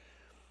thing.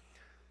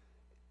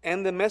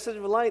 And the message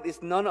of light is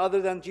none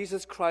other than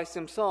Jesus Christ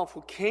himself,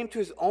 who came to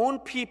his own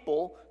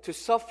people to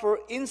suffer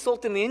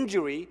insult and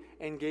injury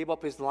and gave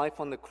up his life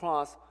on the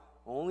cross,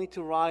 only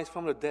to rise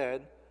from the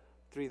dead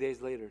 3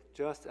 days later,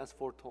 just as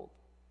foretold.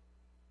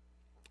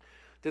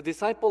 The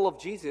disciples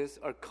of Jesus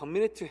are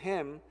committed to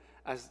him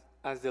as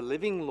the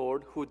living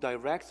Lord who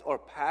directs our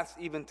paths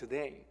even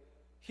today.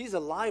 He's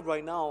alive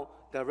right now,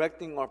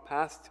 directing our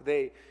paths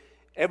today.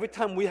 Every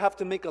time we have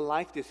to make a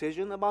life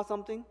decision about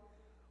something,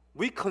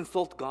 we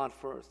consult God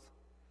first.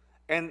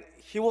 And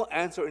he will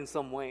answer in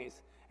some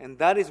ways. And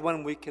that is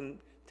when we can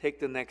take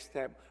the next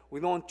step. We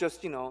don't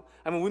just,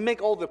 we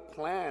make all the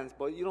plans,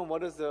 but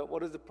what does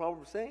the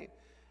proverb say?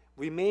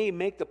 We may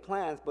make the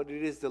plans, but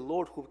it is the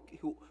Lord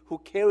who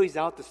carries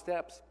out the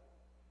steps.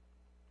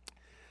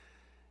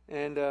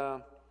 And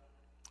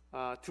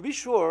to be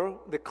sure,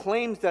 the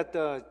claims that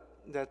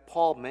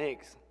Paul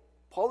makes,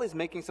 Paul is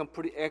making some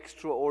pretty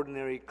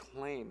extraordinary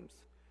claims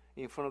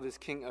in front of this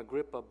King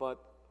Agrippa, but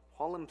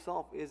Paul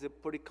himself is a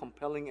pretty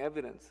compelling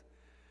evidence.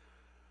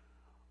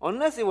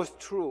 Unless it was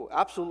true,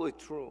 absolutely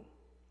true,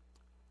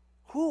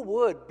 who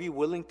would be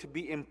willing to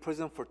be in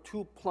prison for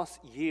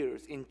 2+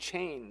 years in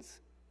chains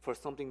for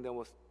something that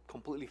was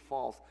completely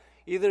false?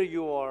 Either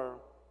you are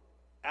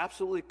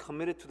absolutely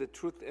committed to the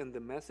truth and the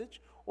message,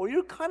 or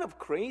you're kind of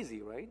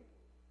crazy, right?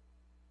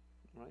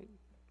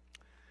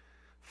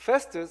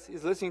 Festus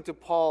is listening to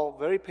Paul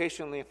very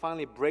patiently and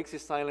finally breaks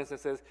his silence and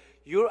says,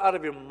 "You're out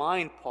of your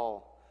mind,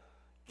 Paul.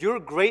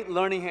 Your great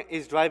learning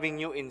is driving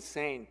you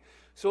insane."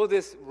 So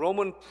this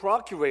Roman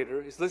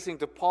procurator is listening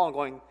to Paul and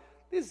going,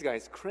 "This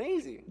guy's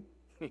crazy."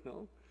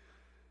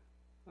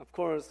 Of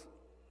course,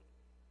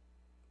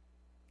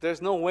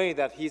 there's no way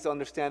that he's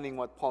understanding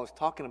what Paul is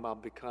talking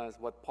about, because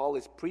what Paul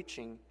is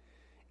preaching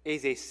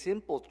is a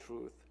simple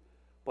truth,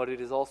 but it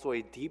is also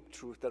a deep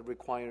truth that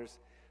requires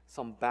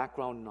some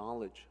background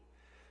knowledge.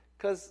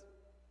 Because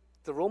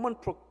the Roman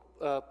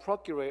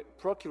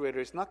procurator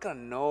is not going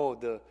to know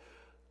the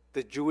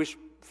Jewish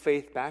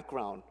faith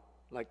background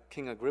like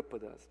King Agrippa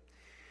does.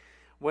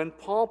 When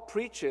Paul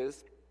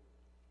preaches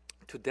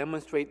to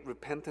demonstrate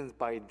repentance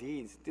by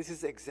deeds, this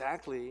is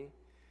exactly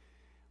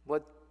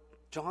what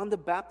John the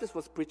Baptist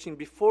was preaching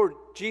before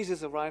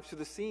Jesus arrived to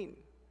the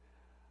scene.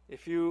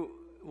 If you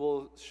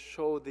will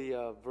show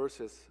the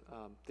verses,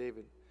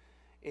 David.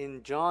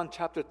 In John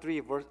chapter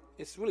 3,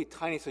 it's really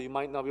tiny, so you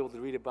might not be able to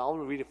read it, but I'll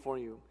read it for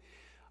you.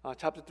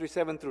 Chapter 3,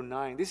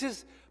 7-9. This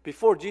is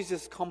before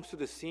Jesus comes to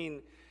the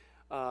scene.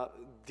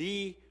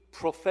 The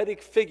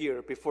prophetic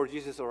figure before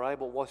Jesus'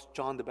 arrival was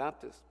John the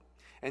Baptist.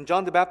 And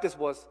John the Baptist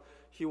was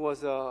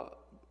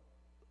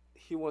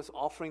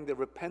offering the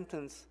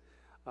repentance,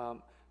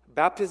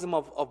 baptism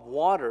of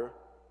water,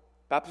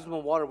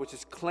 which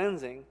is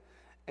cleansing,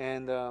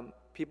 and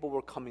people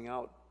were coming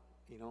out,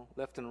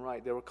 left and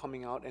right. They were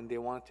coming out and they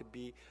wanted to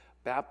be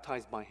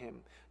baptized by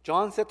him.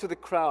 John said to the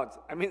crowds,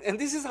 and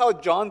this is how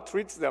John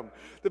treats them.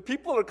 The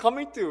people are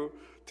coming to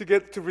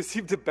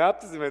receive the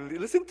baptism, and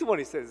listen to what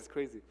he says. It's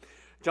crazy.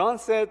 John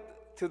said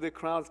to the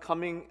crowds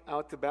coming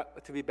out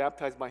to be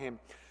baptized by him,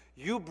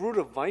 "You brood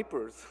of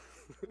vipers."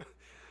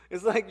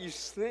 It's like, you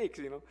snakes,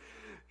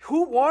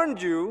 Who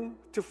warned you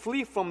to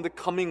flee from the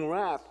coming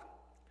wrath?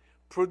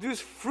 Produce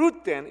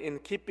fruit then in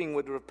keeping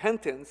with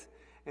repentance,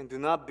 and do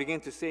not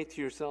begin to say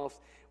to yourselves,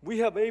 "We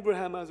have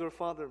Abraham as our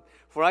father."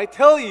 For I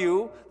tell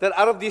you that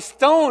out of these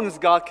stones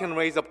God can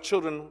raise up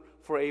children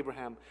for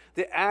Abraham.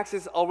 The axe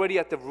is already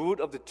at the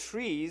root of the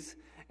trees,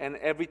 and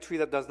every tree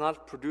that does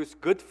not produce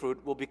good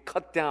fruit will be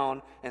cut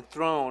down and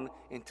thrown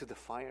into the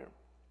fire.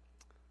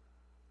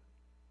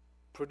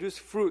 Produce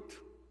fruit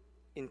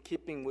in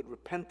keeping with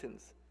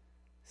repentance.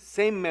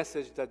 Same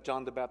message that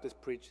John the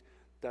Baptist preached,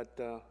 that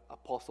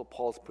Apostle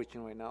Paul is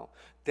preaching right now.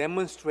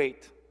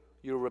 Demonstrate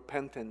your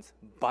repentance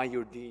by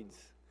your deeds.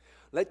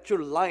 Let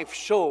your life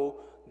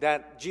show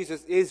that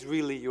Jesus is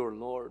really your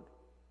Lord.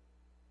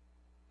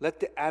 Let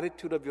the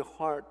attitude of your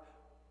heart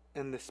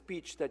and the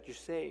speech that you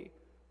say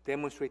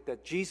demonstrate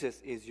that Jesus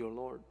is your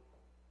Lord.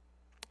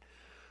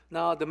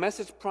 Now, the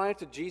message prior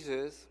to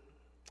Jesus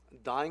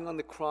dying on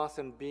the cross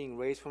and being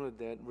raised from the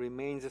dead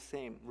remains the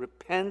same.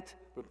 Repent,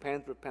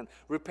 repent, repent.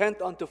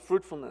 Repent unto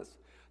fruitfulness.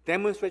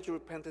 Demonstrate your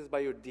repentance by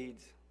your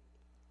deeds.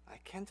 I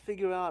can't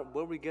figure out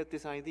where we get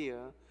this idea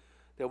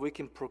that we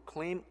can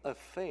proclaim a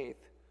faith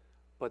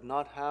but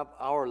not have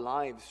our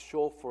lives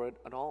show for it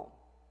at all.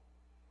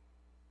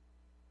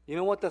 You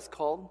know what that's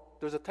called?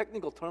 There's a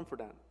technical term for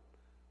that.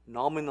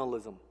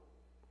 Nominalism.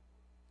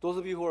 Those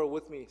of you who are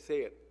with me, say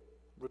it.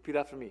 Repeat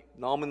after me.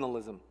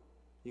 Nominalism.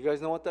 You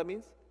guys know what that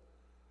means?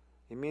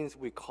 It means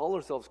we call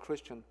ourselves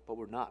Christian, but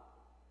we're not.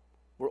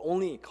 We're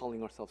only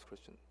calling ourselves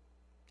Christian.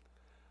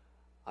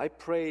 I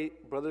pray,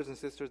 brothers and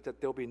sisters, that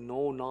there'll be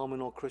no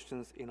nominal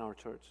Christians in our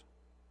church.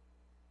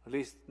 At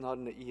least not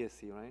in the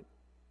ESC, right?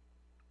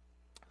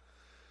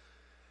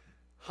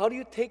 How do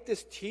you take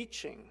this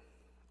teaching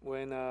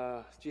when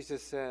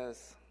Jesus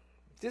says,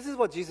 this is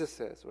what Jesus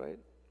says, right?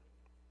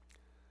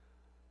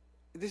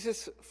 This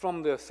is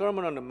from the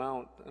Sermon on the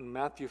Mount in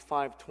Matthew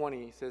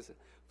 5:20. He says,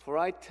 "For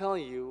I tell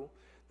you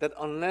that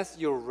unless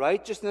your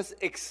righteousness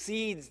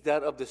exceeds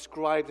that of the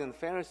scribes and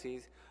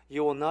Pharisees,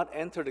 you will not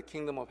enter the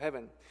kingdom of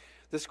heaven."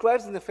 The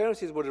scribes and the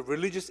Pharisees were the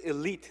religious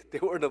elite. They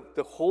were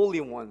the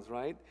holy ones,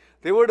 right?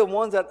 They were the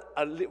ones that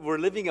were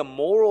living a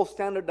moral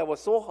standard that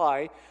was so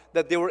high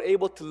that they were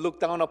able to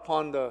look down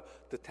upon the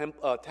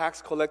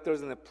tax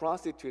collectors and the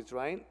prostitutes,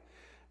 right?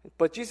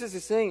 But Jesus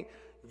is saying,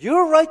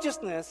 your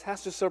righteousness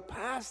has to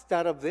surpass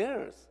that of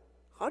theirs.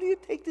 How do you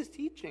take this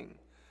teaching?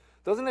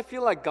 Doesn't it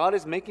feel like God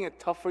is making it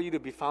tough for you to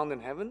be found in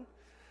heaven?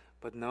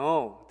 But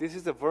no, this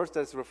is a verse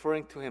that's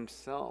referring to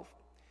himself.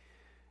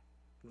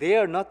 They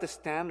are not the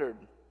standard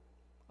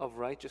of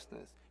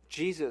righteousness.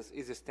 Jesus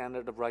is the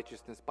standard of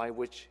righteousness by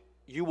which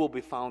you will be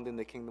found in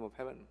the kingdom of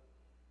heaven.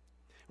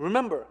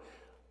 Remember,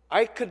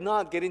 I could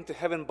not get into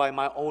heaven by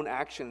my own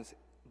actions,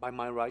 by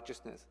my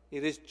righteousness.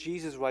 It is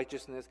Jesus'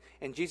 righteousness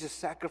and Jesus'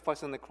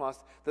 sacrifice on the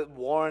cross that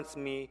warrants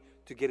me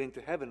to get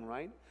into heaven,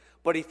 right?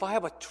 But if I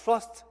have a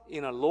trust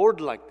in a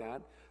Lord like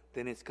that,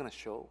 then it's going to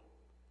show.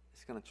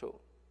 It's going to show.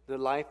 The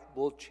life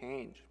will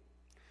change.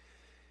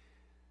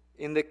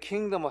 In the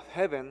kingdom of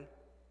heaven,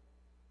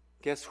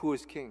 guess who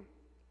is king?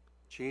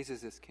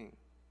 Jesus is king.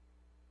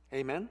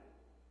 Amen?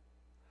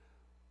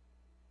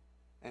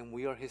 And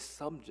we are his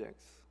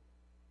subjects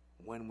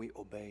when we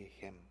obey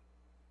him.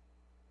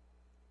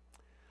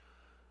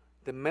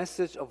 The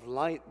message of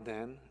light,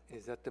 then,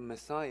 is that the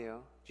Messiah,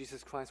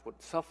 Jesus Christ,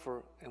 would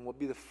suffer and would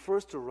be the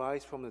first to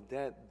rise from the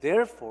dead.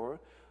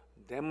 Therefore,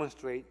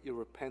 demonstrate your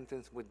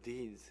repentance with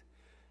deeds.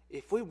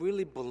 If we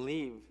really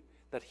believe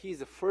that he is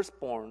the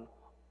firstborn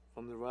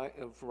from the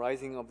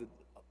rising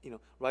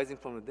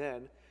from the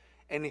dead,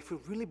 and if we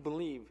really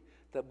believe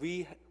that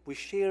we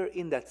share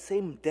in that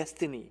same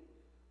destiny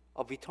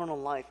of eternal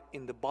life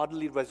in the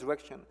bodily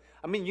resurrection.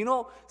 I mean,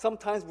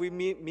 sometimes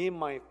me and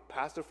my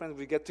pastor friends,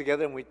 we get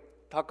together and we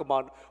talk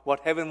about what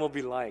heaven will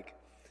be like.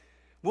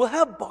 We'll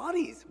have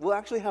bodies. We'll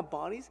actually have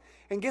bodies.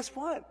 And guess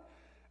what?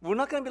 We're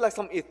not going to be like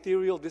some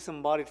ethereal,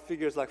 disembodied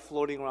figures like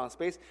floating around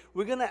space.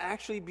 We're going to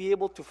actually be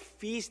able to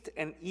feast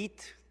and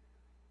eat.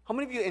 How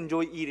many of you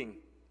enjoy eating?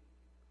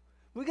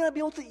 We're going to be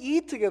able to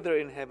eat together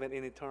in heaven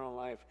in eternal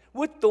life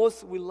with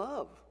those we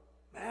love.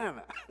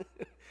 Man,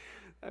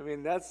 I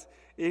mean,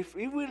 if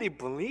we really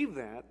believe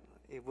that,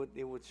 it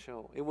would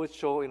show. It would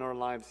show in our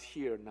lives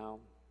here now.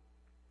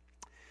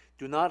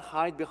 Do not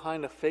hide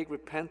behind a fake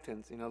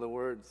repentance, in other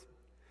words.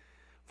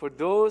 For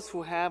those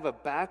who have a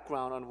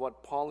background on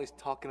what Paul is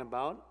talking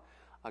about,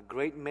 a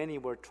great many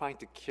were trying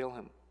to kill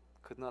him,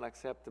 could not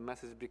accept the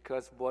message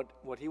because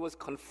what he was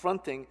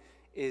confronting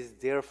is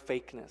their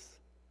fakeness.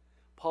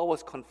 Paul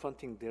was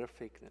confronting their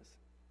fakeness,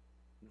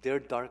 their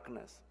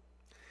darkness.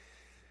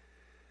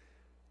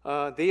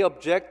 They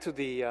object to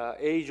the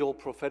age-old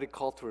prophetic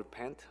call to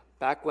repent.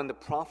 Back when the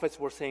prophets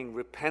were saying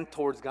repent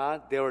towards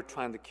God, they were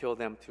trying to kill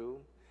them too.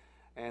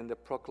 And the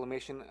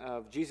proclamation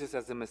of Jesus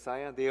as the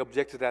Messiah, they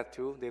object to that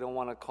too. They don't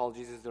want to call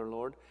Jesus their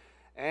Lord.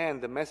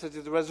 And the message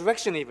of the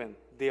resurrection even,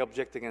 they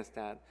object against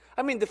that.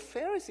 I mean, the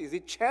Pharisees, they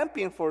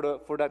championed for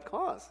that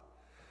cause.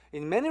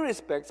 In many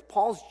respects,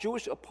 Paul's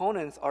Jewish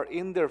opponents are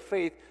in their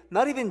faith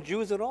not even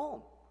Jews at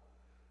all.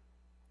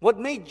 What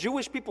made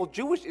Jewish people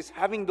Jewish is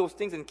having those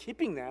things and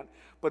keeping that.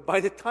 But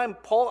by the time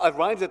Paul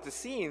arrives at the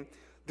scene,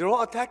 they're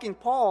all attacking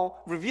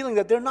Paul, revealing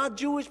that they're not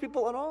Jewish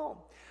people at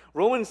all.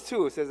 Romans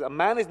 2 says, a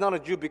man is not a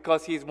Jew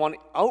because he is one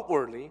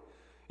outwardly.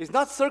 It's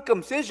not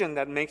circumcision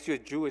that makes you a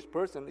Jewish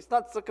person. It's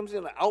not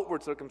circumcision,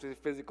 outward circumcision,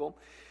 physical.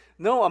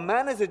 No, a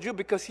man is a Jew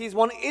because he's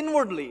one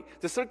inwardly.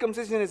 The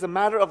circumcision is a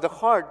matter of the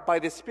heart by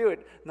the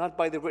Spirit, not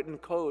by the written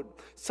code.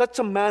 Such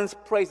a man's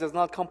praise does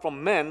not come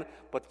from men,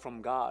 but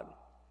from God.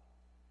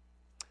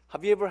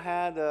 Have you ever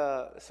had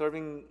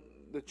serving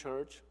the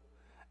church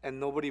and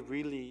nobody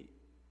really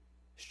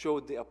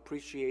showed the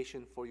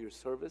appreciation for your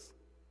service?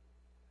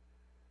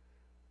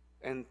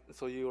 And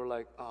so you were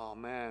like, oh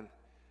man,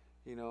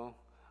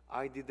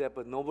 I did that,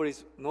 but nobody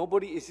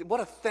is,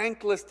 what a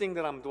thankless thing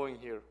that I'm doing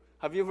here.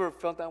 Have you ever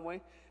felt that way?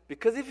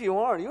 Because if you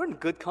are, you're in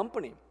good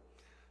company.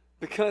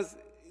 Because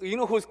you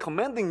know who's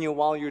commending you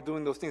while you're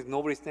doing those things?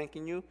 Nobody's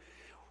thanking you.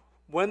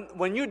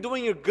 When you're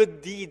doing your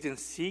good deeds in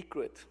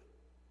secret,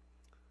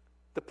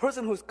 the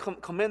person who's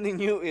commending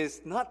you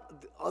is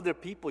not other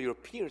people, your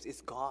peers,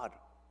 it's God.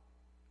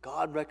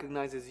 God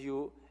recognizes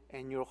you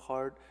and your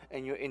heart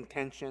and your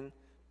intention,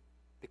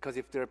 because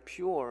if they're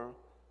pure,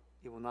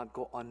 it will not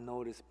go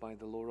unnoticed by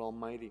the Lord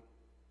Almighty.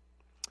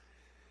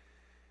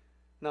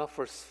 Now,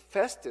 for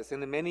Festus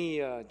and the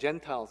many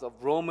Gentiles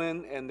of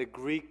Roman and the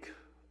Greek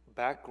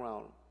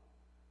background,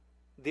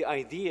 the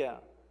idea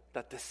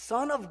that the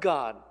Son of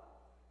God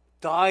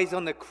dies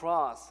on the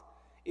cross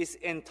is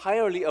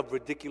entirely a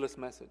ridiculous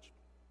message.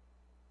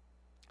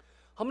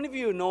 How many of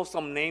you know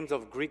some names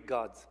of Greek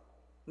gods?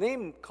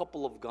 Name a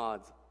couple of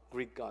gods,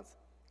 Greek gods.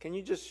 Can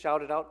you just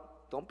shout it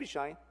out? Don't be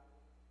shy.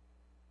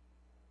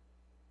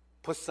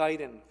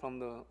 Poseidon from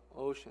the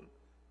ocean.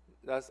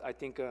 That's, I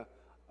think, a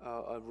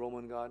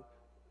Roman god.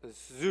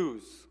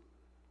 Zeus.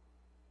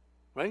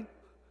 Right?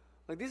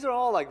 Like, these are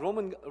all like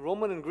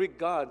Roman and Greek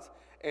gods.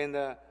 And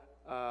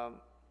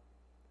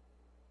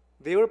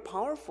they were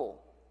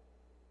powerful.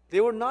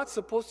 They were not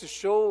supposed to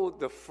show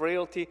the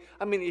frailty.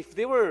 I mean, if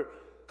they were...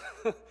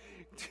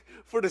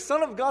 For the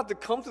Son of God to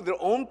come to their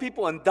own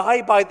people and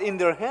die in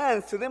their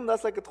hands, to them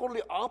that's like a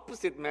totally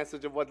opposite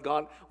message of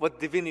what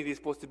divinity is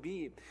supposed to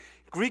be.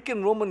 Greek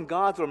and Roman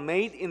gods were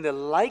made in the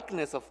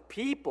likeness of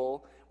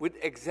people with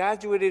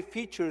exaggerated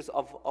features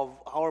of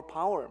our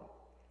power.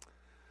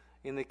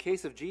 In the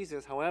case of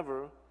Jesus,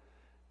 however,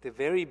 the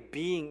very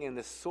being and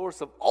the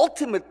source of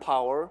ultimate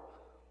power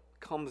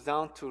comes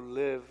down to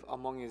live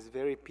among his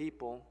very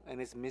people and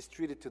is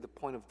mistreated to the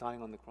point of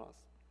dying on the cross.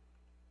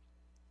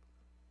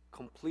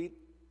 Complete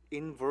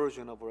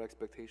inversion of our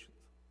expectations.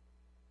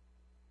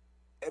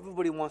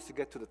 Everybody wants to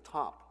get to the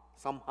top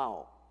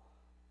somehow.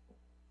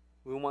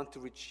 We want to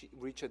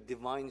reach a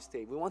divine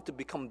state. We want to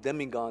become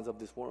demigods of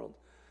this world.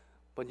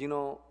 But you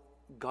know,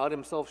 God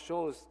himself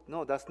shows,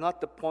 no, that's not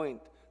the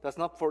point. That's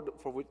not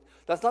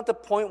that's not the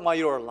point why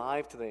you're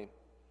alive today.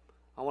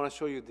 I want to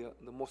show you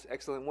the most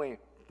excellent way.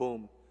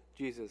 Boom.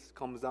 Jesus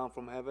comes down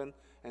from heaven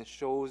and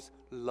shows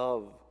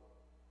love,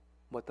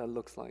 what that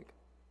looks like.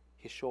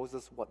 He shows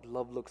us what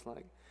love looks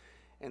like.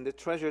 And the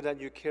treasure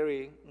that you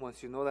carry,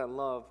 once you know that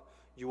love,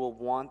 you will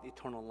want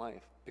eternal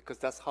life, because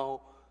that's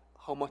how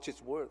much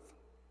it's worth.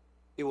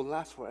 It will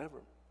last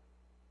forever.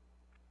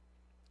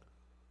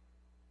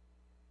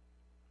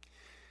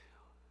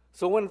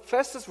 So when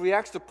Festus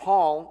reacts to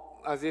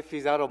Paul as if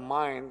he's out of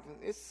mind,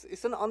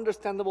 it's an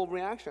understandable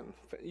reaction.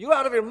 You're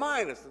out of your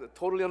mind. It's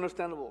totally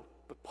understandable.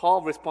 But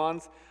Paul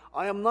responds,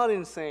 I am not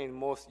insane,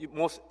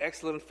 most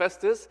excellent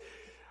Festus.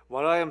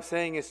 What I am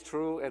saying is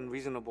true and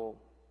reasonable.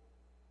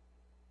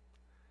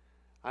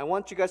 I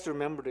want you guys to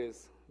remember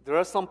this. There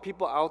are some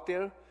people out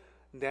there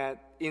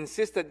that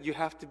insist that you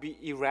have to be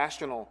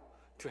irrational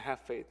to have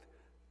faith.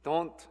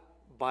 Don't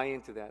buy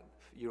into that.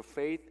 Your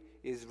faith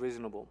is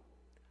reasonable.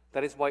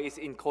 That is why it's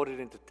encoded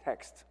into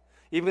text.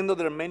 Even though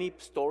there are many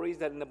stories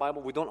that in the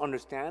Bible we don't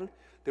understand,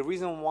 the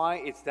reason why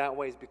it's that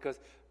way is because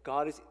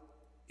God is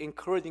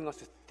encouraging us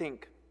to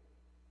think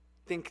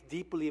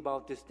deeply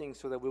about these things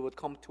so that we would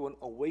come to an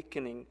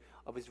awakening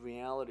of his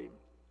reality.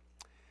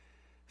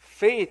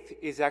 Faith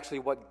is actually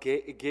what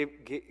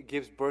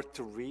gives birth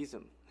to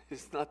reason.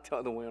 It's not the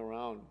other way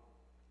around.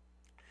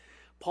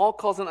 Paul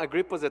calls on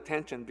Agrippa's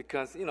attention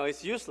because,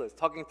 it's useless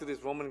talking to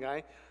this Roman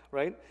guy,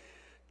 right?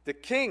 The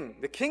king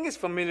is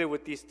familiar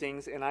with these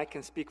things, and I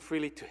can speak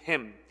freely to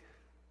him,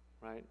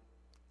 right?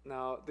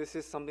 Now, this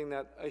is something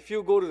that, if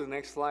you go to the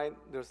next slide,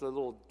 there's a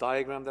little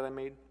diagram that I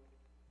made.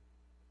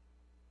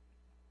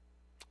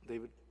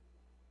 David.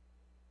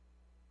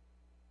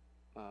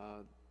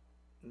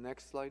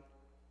 Next slide.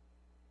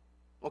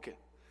 Okay.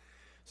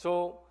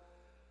 So,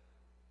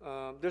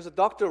 there's a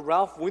Dr.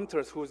 Ralph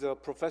Winters, who's a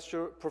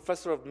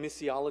professor of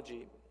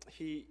missiology.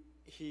 He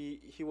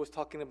was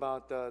talking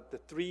about the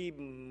three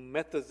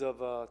methods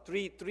of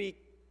three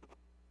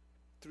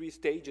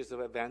stages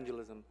of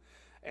evangelism,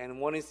 and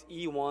one is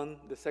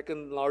E1. The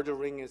second larger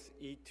ring is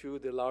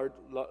E2.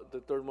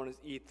 The third one is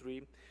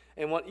E3.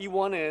 And what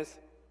E1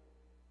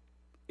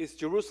 is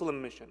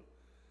Jerusalem mission.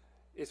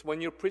 It's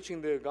when you're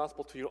preaching the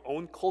gospel to your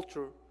own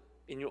culture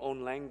in your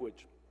own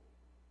language.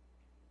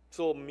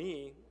 So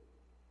me,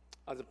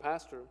 as a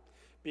pastor,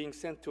 being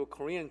sent to a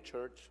Korean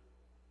church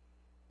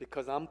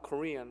because I'm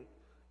Korean,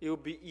 it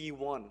would be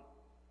E1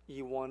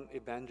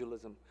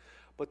 evangelism.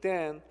 But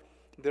then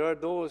there are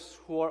those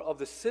who are of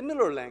the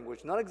similar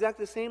language, not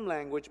exactly the same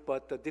language,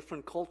 but a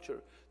different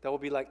culture. That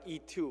would be like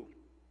E2.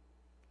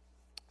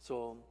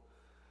 So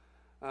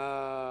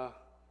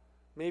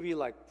maybe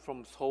like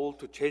from Seoul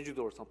to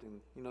Jeju-do or something.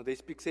 They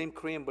speak same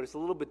Korean, but it's a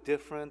little bit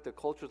different. The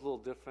culture is a little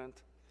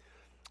different.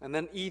 And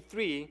then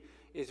E3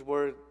 is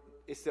where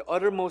it's the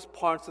uttermost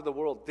parts of the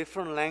world,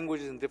 different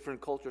languages and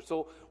different cultures.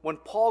 So when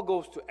Paul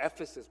goes to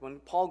Ephesus, when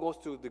Paul goes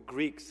to the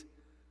Greeks,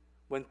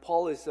 when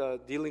Paul is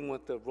dealing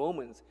with the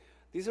Romans,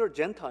 these are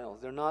Gentiles.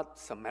 They're not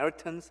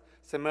Samaritans.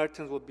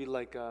 Samaritans would be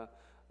like,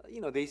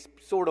 they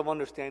sort of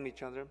understand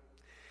each other.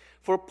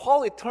 For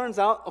Paul, it turns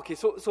out, okay,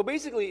 so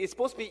basically it's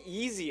supposed to be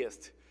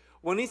easiest.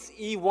 When it's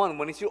E1,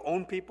 when it's your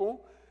own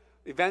people,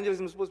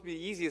 evangelism is supposed to be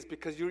easiest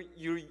because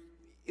you're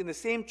in the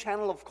same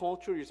channel of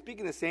culture, you're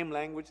speaking the same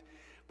language.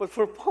 But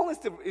for Paul,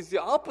 it's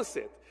the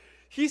opposite.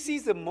 He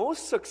sees the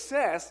most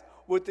success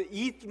with the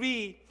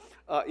E3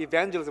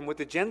 evangelism, with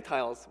the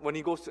Gentiles, when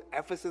he goes to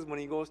Ephesus, when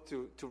he goes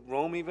to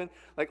Rome even.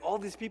 Like all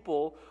these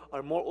people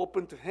are more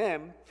open to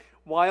him,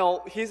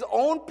 while his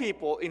own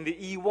people in the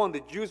E1,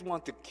 the Jews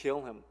want to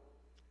kill him.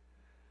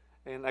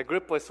 And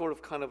Agrippa is sort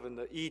of kind of in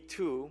the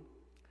E2.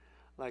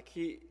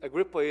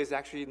 Agrippa is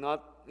actually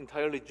not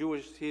entirely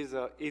Jewish. He's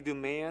an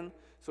Idumean,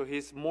 so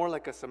he's more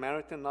like a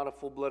Samaritan, not a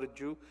full-blooded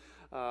Jew.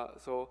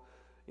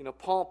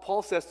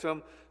 Paul says to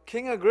him,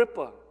 King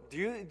Agrippa, do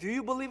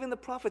you believe in the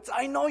prophets?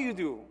 I know you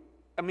do.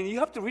 I mean, you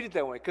have to read it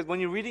that way, because when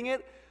you're reading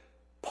it,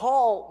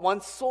 Paul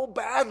wants so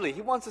badly.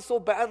 He wants it so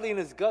badly in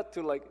his gut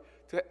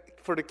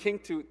for the king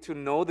to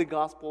know the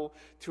gospel,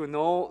 to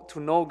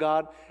know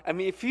God. I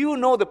mean, if you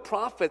know the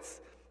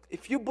prophets,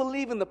 if you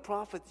believe in the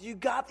prophets, you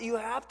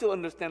have to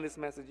understand this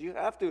message. You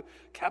have to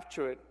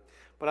capture it.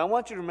 But I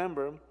want you to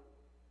remember,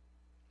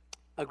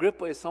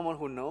 Agrippa is someone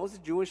who knows the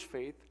Jewish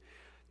faith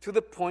to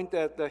the point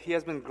that he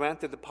has been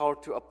granted the power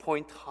to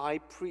appoint high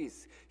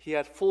priests. He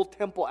had full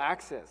temple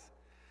access.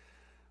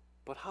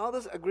 But how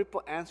does Agrippa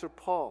answer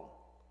Paul?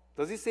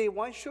 Does he say,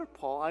 why sure,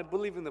 Paul, I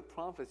believe in the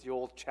prophets, you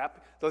old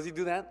chap. Does he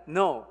do that?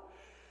 No.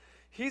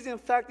 He's in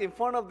fact in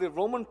front of the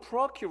Roman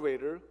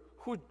procurator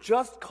who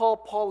just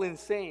called Paul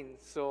insane.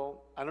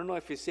 So I don't know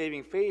if he's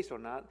saving face or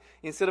not.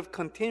 Instead of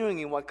continuing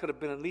in what could have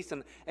been at least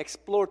an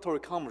exploratory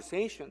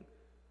conversation.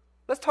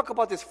 Let's talk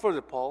about this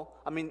further, Paul.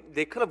 I mean,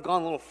 they could have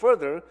gone a little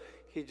further.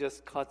 He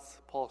just cuts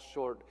Paul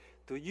short.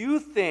 Do you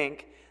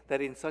think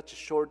that in such a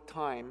short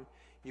time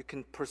you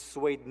can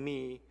persuade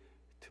me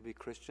to be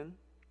Christian?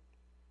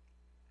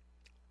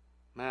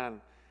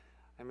 Man,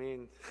 I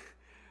mean,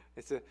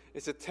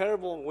 it's a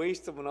terrible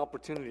waste of an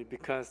opportunity,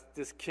 because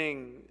this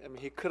king, I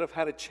mean, he could have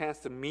had a chance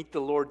to meet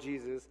the Lord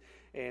Jesus,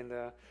 and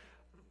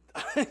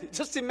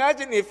just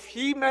imagine if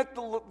he met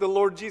the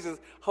Lord Jesus,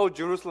 how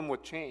Jerusalem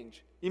would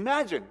change.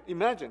 Imagine.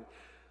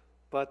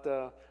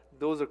 But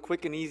those are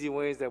quick and easy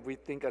ways that we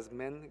think as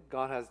men.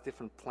 God has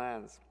different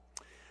plans.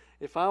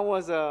 If I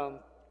was a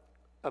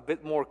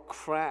bit more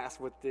crass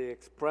with the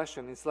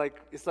expression, it's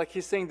like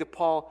he's saying to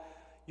Paul,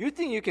 you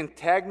think you can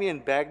tag me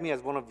and bag me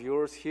as one of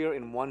yours here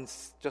in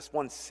just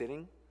one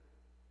sitting?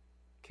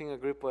 King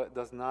Agrippa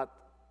does not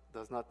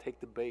take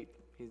the bait.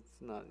 He's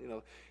not,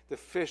 the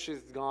fish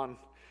is gone.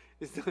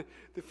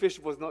 The fish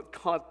was not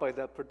caught by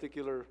that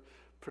particular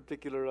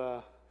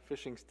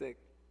fishing stick.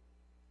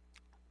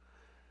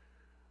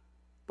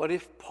 But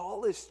if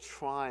Paul is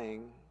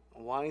trying,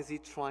 why is he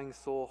trying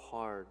so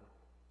hard?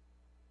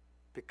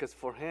 Because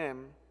for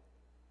him,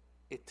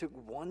 it took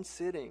one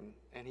sitting,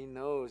 and he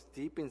knows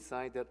deep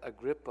inside that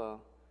Agrippa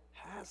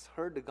has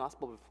heard the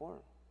gospel before.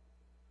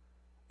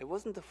 It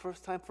wasn't the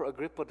first time for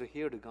Agrippa to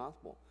hear the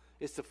gospel.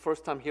 It's the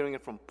first time hearing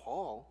it from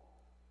Paul.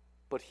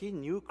 But he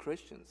knew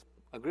Christians.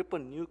 Agrippa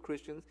knew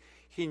Christians.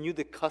 He knew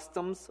the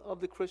customs of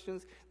the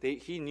Christians.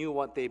 He knew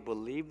what they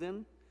believed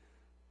in.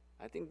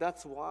 I think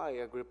that's why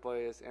Agrippa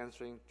is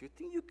answering, do you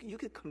think you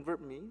could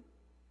convert me?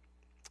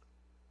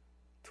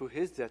 To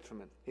his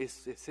detriment.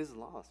 It's his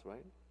loss,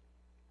 right?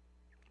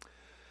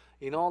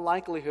 In all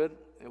likelihood,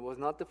 it was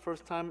not the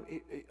first time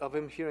of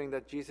him hearing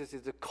that Jesus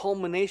is the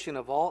culmination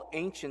of all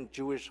ancient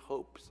Jewish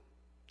hopes.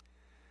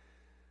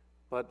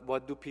 But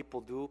what do?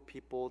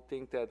 People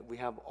think that we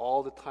have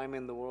all the time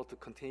in the world to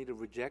continue to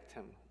reject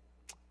him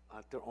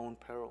at their own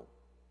peril.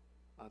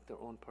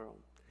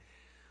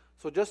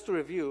 So just to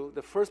review,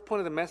 the first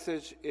point of the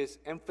message is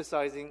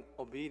emphasizing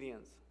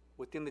obedience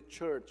within the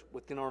church,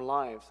 within our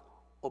lives.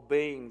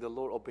 Obeying the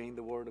Lord, obeying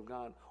the Word of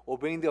God,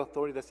 obeying the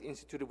authority that's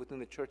instituted within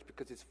the church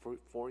because it's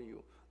for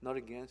you, not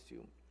against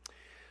you.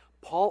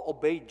 Paul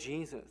obeyed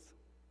Jesus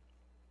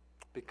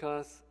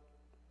because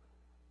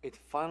it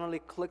finally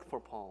clicked for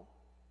Paul,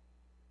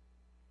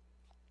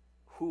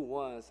 who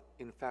was,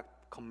 in fact,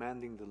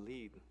 commanding the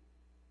lead.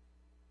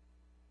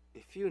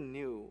 If you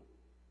knew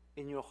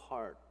in your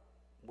heart,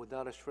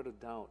 without a shred of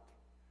doubt,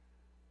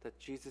 that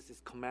Jesus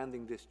is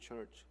commanding this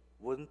church,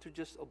 wouldn't you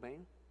just obey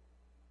him?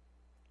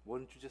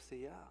 Wouldn't you just say,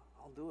 yeah,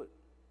 I'll do it.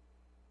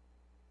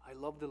 I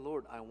love the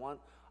Lord. I want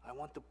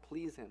to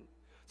please him.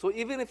 So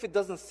even if it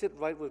doesn't sit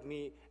right with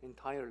me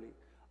entirely,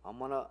 I'm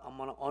gonna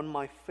on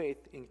my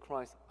faith in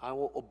Christ, I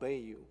will obey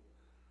you.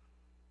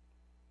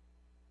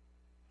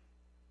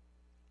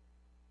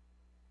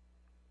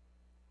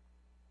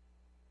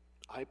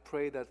 I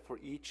pray that for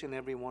each and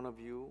every one of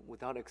you,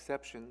 without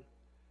exception,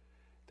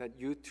 that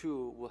you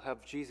too will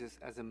have Jesus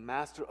as the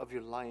master of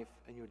your life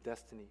and your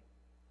destiny.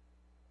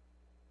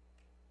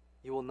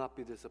 You will not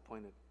be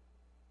disappointed.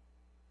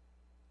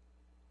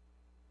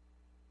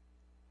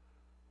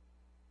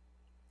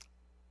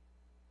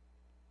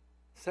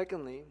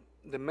 Secondly,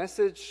 the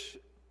message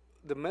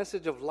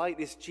of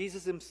light is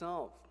Jesus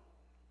himself.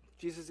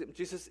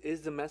 Jesus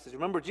is the message.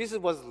 Remember, Jesus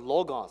was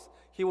Logos.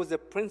 He was the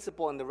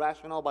principle and the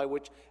rationale by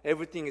which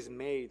everything is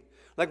made.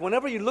 Like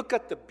whenever you look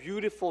at the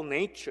beautiful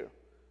nature,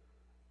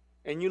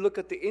 and you look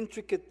at the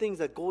intricate things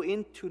that go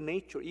into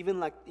nature, even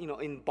like,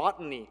 in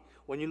botany,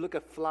 when you look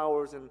at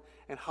flowers and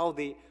how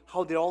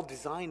they're all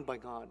designed by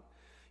God.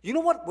 You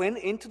know what went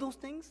into those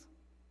things?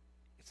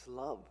 It's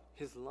love,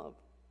 His love.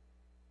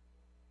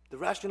 The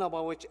rationale by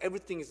which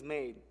everything is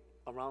made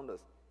around us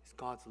is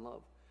God's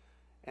love.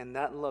 And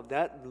that love,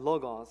 that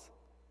Logos,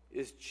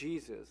 is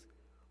Jesus,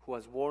 who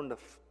has worn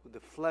the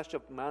flesh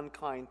of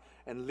mankind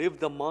and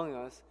lived among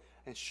us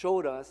and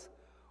showed us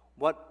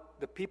what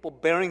the people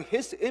bearing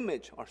His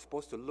image are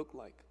supposed to look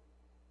like.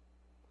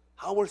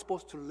 How we're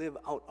supposed to live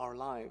out our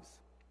lives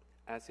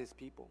as His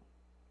people.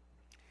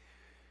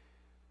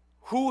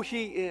 Who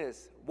He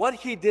is, what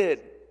He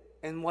did,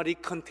 and what He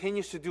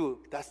continues to do,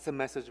 that's the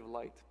message of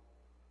light.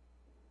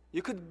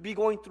 You could be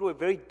going through a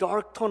very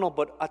dark tunnel,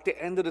 but at the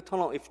end of the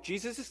tunnel, if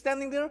Jesus is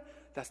standing there,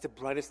 that's the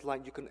brightest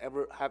light you can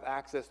ever have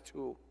access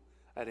to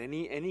at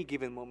any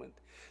given moment.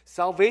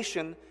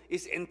 Salvation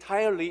is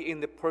entirely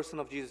in the person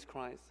of Jesus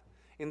Christ.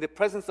 In the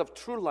presence of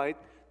true light,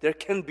 there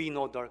can be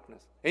no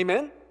darkness.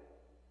 Amen?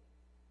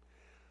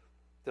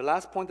 The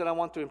last point that I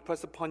want to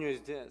impress upon you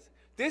is this.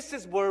 This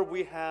is where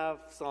we have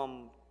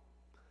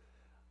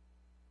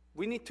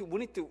we need to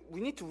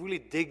really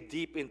dig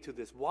deep into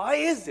this. Why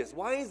is this?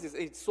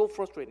 It's so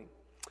frustrating.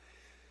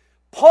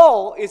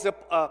 Paul is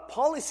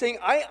saying,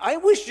 I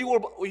wish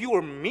you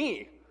were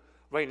me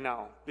right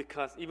now,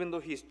 because even though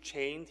he's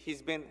chained,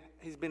 he's been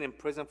in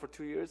prison for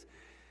 2 years.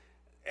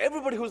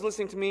 Everybody who's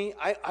listening to me,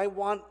 I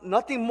want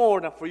nothing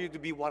more than for you to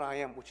be what I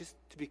am, which is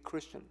to be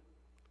Christian,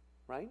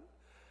 right?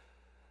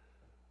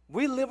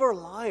 We live our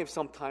lives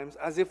sometimes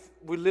as if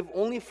we live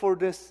only for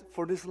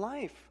this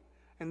life.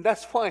 And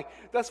that's why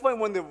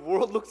when the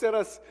world looks at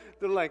us,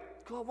 they're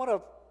like, God, what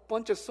a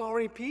bunch of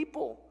sorry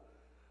people.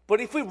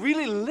 But if we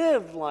really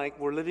live like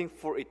we're living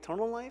for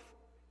eternal life,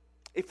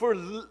 if we're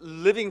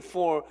living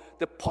for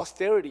the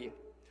posterity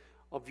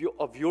of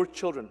your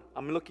children,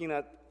 I'm looking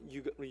at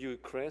you,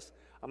 Chris.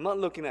 I'm not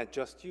looking at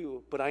just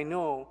you, but I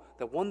know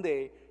that one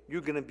day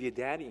you're going to be a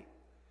daddy.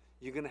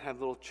 You're going to have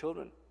little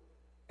children.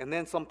 And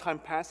then some time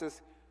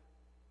passes,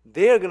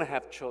 they're going to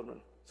have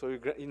children. So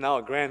you're now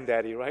a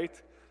granddaddy, right?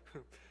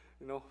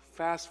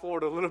 Fast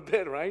forward a little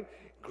bit, right?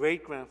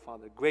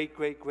 Great-grandfather,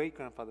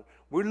 great-great-great-grandfather.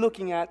 We're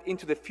looking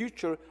into the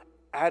future,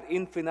 ad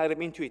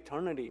infinitum, into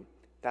eternity.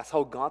 That's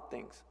how God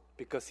thinks,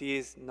 because He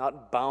is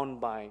not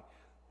bound by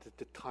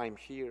the time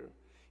here.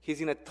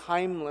 He's in a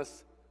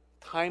timeless,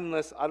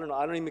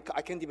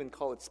 I can't even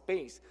call it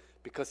space,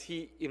 because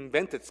He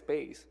invented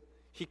space.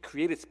 He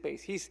created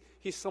space.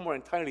 He's somewhere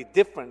entirely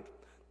different.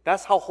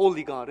 That's how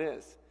holy God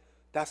is.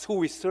 That's who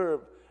we serve,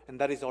 and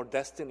that is our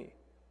destiny.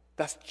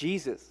 That's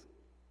Jesus.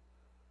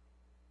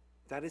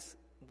 That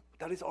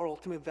is our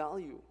ultimate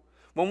value.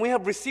 When we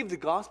have received the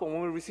gospel,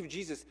 when we receive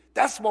Jesus,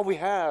 that's what we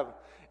have.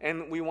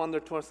 And we wonder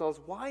to ourselves,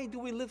 why do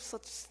we live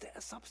such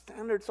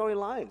substandard, sorry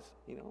lives?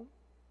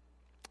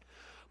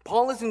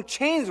 Paul is in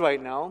chains right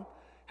now,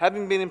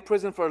 having been in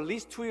prison for at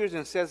least 2 years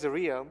in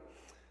Caesarea,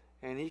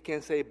 and he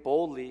can say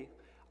boldly,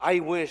 I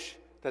wish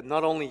that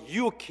not only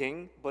you,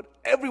 King, but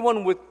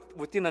everyone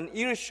within an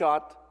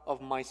earshot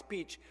of my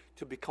speech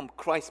to become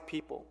Christ's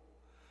people.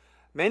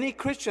 Many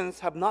Christians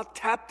have not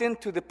tapped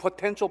into the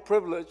potential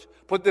privilege,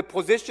 but the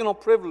positional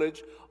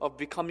privilege of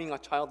becoming a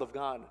child of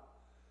God.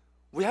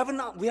 We have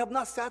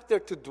not sat there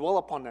to dwell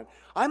upon that.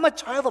 I'm a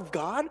child of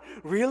God?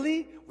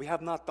 Really? We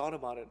have not thought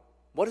about it.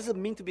 What does it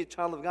mean to be a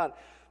child of God?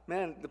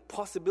 Man, the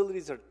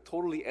possibilities are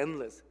totally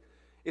endless.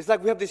 It's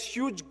like we have this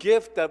huge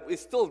gift that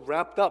is still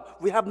wrapped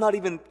up. We have not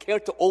even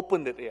cared to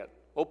open it yet,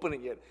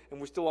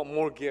 and we still want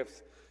more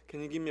gifts.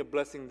 Can you give me a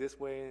blessing this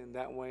way and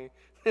that way?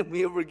 And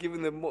we ever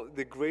given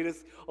the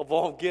greatest of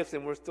all gifts,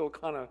 and we're still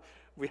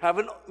we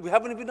haven't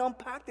even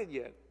unpacked it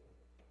yet.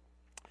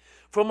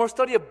 From our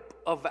study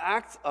of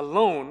Acts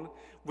alone,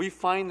 we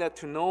find that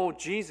to know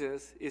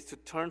Jesus is to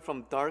turn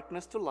from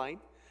darkness to light,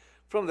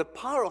 from the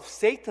power of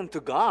Satan to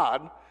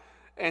God,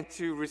 and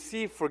to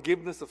receive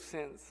forgiveness of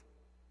sins.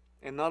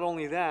 And not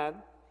only that,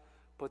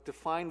 but to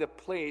find a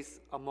place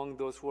among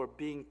those who are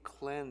being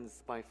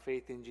cleansed by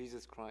faith in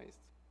Jesus Christ.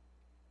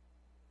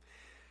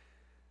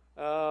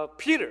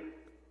 Peter,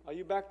 are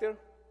you back there?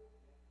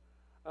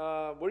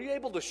 Were you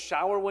able to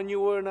shower when you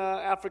were in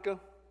Africa?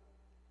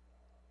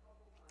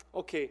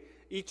 Okay,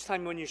 each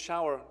time when you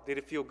shower, did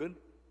it feel good?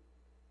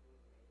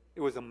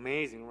 It was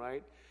amazing,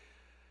 right?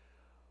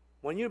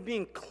 When you're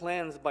being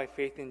cleansed by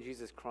faith in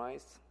Jesus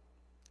Christ,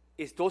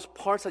 it's those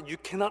parts that you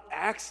cannot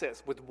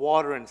access with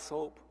water and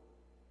soap.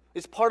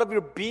 It's part of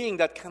your being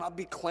that cannot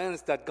be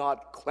cleansed that God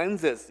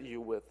cleanses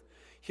you with.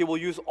 He will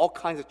use all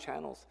kinds of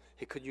channels.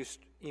 He could use,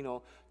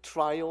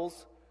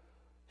 trials.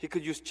 He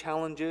could use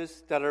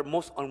challenges that are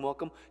most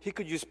unwelcome. He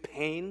could use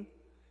pain.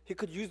 He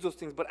could use those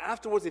things. But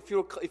afterwards, if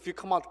you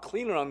come out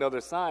cleaner on the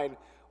other side,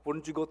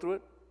 wouldn't you go through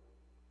it?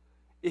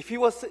 If he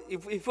was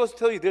to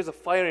tell you there's a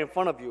fire in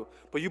front of you,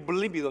 but you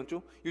believe me, don't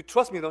you? You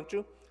trust me, don't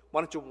you?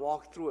 Why don't you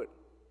walk through it?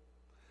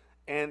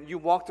 and you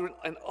walk through it,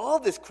 and all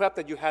this crap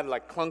that you had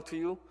like clung to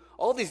you,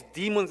 all these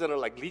demons that are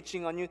like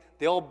leeching on you,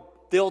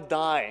 they'll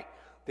die.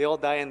 They all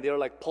die, and they're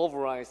like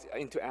pulverized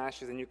into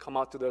ashes, and you come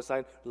out to the other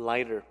side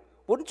lighter.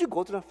 Wouldn't you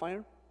go to that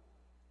fire?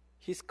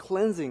 He's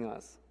cleansing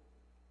us.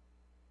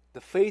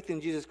 The faith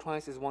in Jesus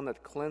Christ is one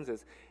that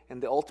cleanses,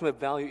 and the ultimate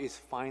value is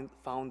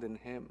found in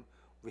Him.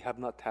 We have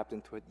not tapped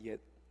into it yet,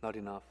 not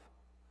enough.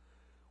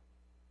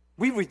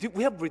 We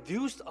have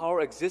reduced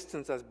our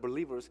existence as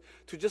believers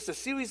to just a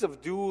series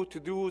of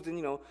to-dos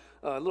and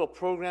little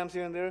programs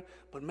here and there.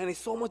 But man, it's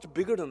so much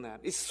bigger than that.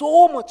 It's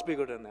so much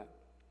bigger than that.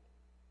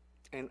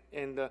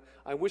 And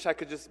I wish I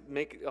could just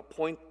make a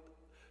point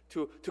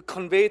to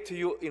convey it to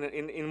you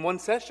in one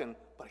session,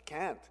 but I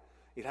can't.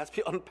 It has to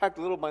be unpacked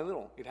little by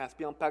little.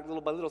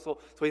 So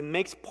it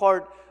makes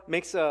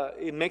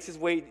its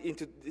way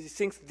into, it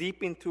sinks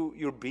deep into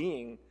your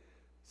being,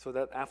 so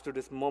that after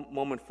this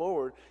moment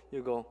forward,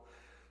 you go,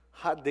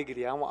 hot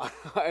diggity, I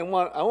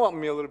want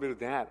me a little bit of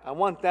that. I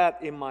want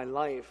that in my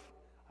life.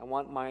 I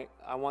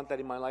want that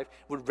in my life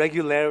with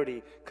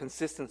regularity,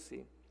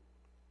 consistency.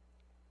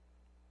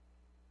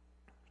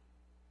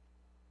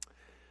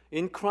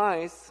 In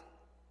Christ,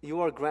 you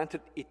are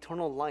granted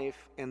eternal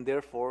life and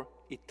therefore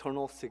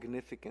eternal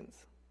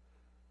significance.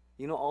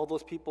 You know, all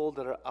those people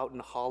that are out in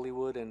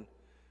Hollywood and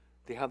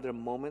they have their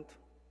moment,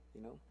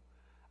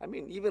 I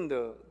mean, even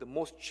the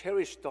most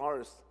cherished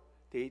stars,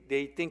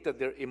 they think that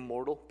they're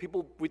immortal.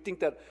 We think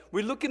that,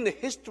 we look in the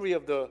history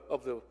of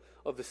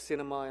the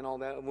cinema and all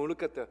that, and we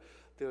look at the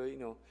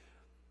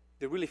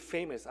really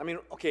famous. I mean,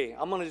 okay,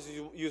 I'm gonna just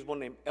use one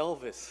name,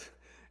 Elvis.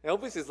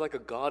 Elvis is like a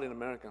god in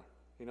America,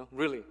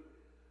 really.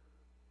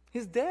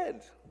 He's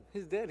dead.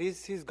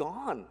 He's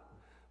gone.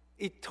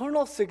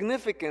 Eternal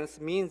significance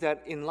means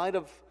that in light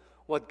of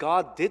what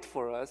God did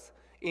for us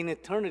in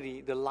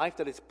eternity, the life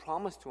that is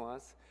promised to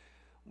us,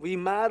 we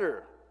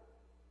matter.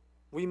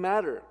 We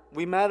matter.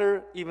 We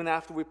matter even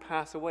after we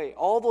pass away.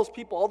 All those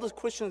people, all those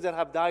Christians that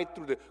have died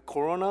through the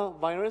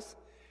coronavirus,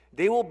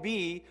 they will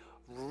be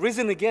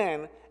risen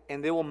again,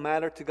 and they will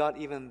matter to God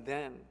even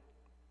then.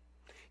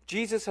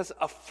 Jesus has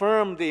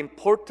affirmed the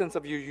importance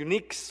of your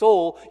unique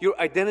soul, your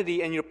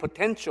identity, and your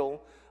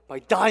potential by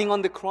dying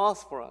on the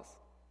cross for us.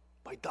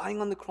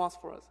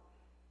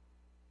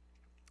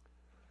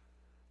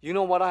 You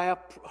know what I have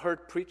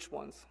heard preached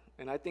once,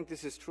 and I think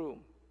this is true.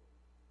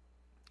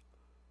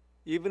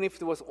 Even if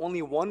there was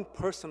only one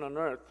person on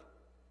earth,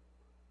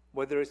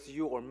 whether it's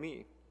you or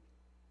me,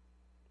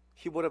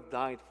 He would have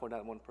died for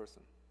that one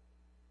person.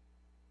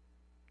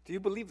 Do you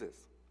believe this?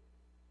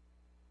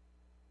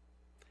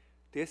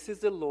 This is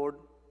the Lord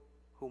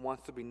who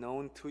wants to be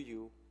known to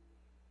you,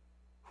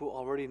 who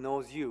already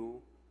knows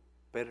you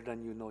better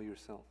than you know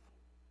yourself.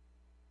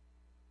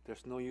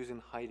 There's no use in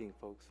hiding,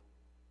 folks.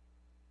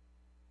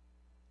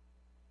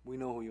 We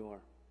know who you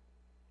are.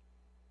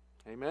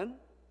 Amen?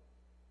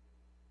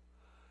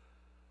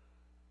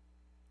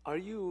 Are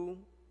you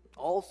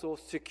also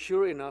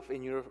secure enough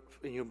in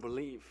your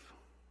belief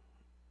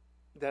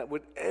that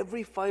with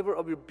every fiber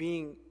of your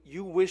being,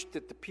 you wish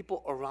that the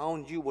people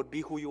around you would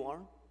be who you are?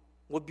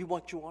 Would be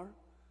what you are?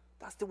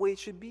 That's the way it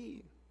should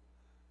be.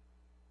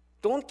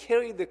 Don't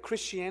carry the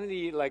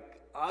Christianity like,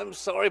 I'm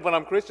sorry, but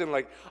I'm Christian,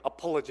 like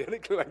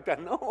apologetically like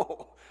that.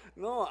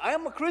 No, I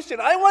am a Christian.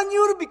 I want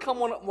you to become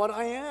what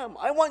I am.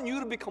 I want you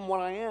to become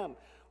what I am.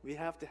 We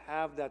have to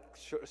have that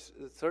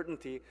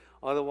certainty.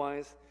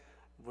 Otherwise,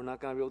 we're not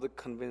going to be able to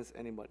convince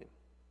anybody.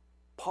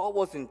 Paul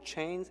was in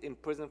chains in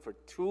prison for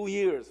 2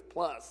 years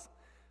plus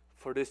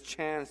for this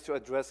chance to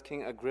address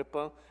King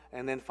Agrippa,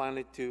 and then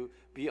finally to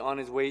be on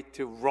his way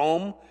to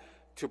Rome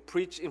to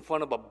preach in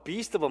front of a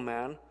beast of a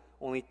man,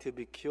 only to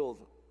be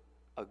killed.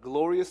 A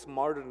glorious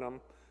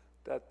martyrdom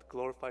that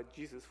glorified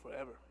Jesus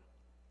forever.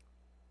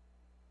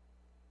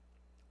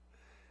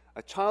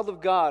 A child of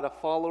God, a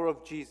follower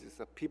of Jesus,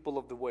 a people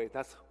of the way.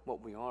 That's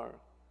what we are.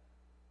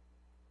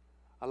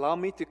 Allow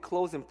me to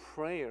close in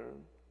prayer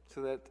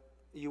so that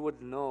you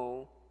would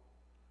know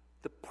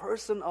the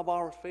person of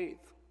our faith.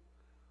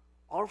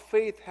 Our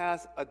faith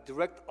has a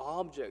direct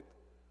object.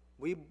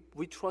 We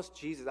trust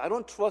Jesus. I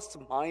don't trust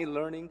my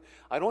learning.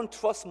 I don't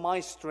trust my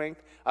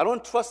strength. I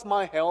don't trust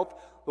my health.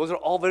 Those are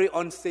all very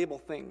unstable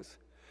things.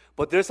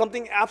 But there's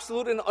something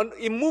absolute and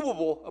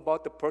immovable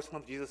about the person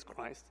of Jesus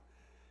Christ.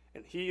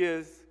 And He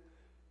is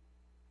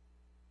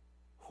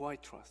who I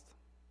trust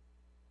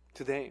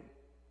today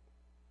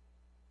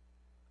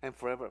and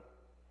forever.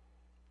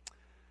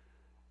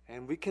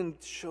 And we can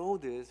show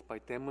this by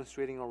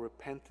demonstrating our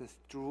repentance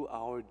through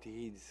our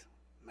deeds.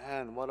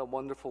 Man, what a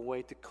wonderful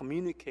way to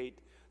communicate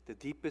the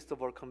deepest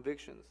of our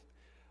convictions.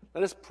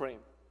 Let us pray.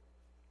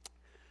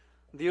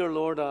 Dear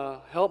Lord,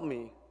 help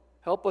me.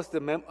 Help us, the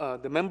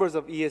members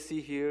of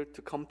ESC here,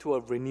 to come to a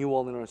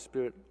renewal in our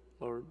spirit,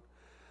 Lord.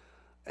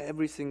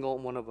 Every single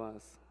one of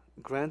us.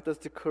 Grant us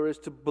the courage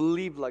to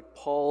believe like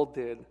Paul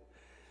did,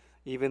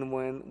 even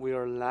when we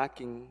are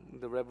lacking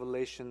the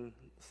revelation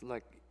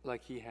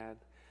like he had.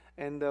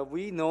 And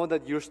we know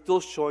that you're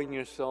still showing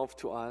yourself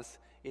to us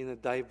in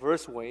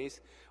diverse ways.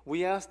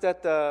 We ask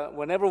that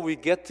whenever we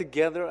get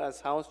together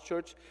as house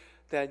church,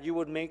 that you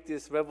would make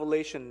this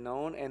revelation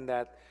known, and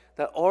that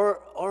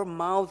our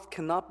mouths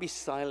cannot be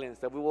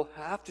silenced, that we will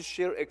have to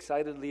share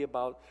excitedly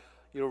about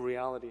your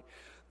reality.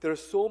 There are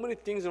so many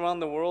things around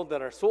the world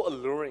that are so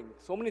alluring,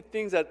 so many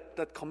things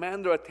that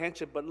command our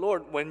attention. But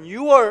Lord, when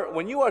you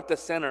are at the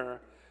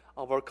center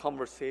of our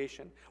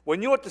conversation,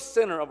 when you are at the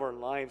center of our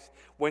lives,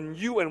 when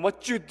you and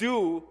what you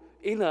do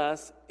in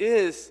us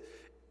is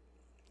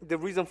the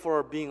reason for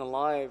our being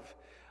alive,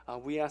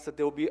 we ask that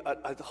there will be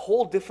a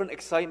whole different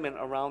excitement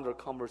around our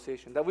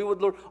conversation. That we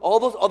would, Lord, all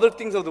those other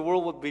things of the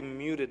world would be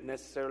muted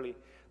necessarily.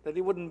 That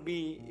it would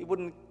be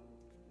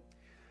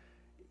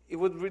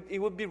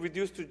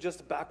reduced to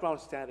just background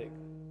static.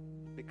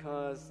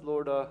 Because,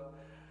 Lord,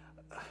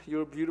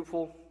 your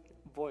beautiful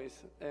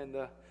voice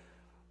and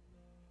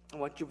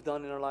what you've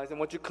done in our lives and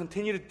what you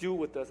continue to do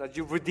with us as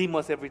you redeem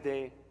us every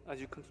day,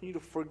 as you continue to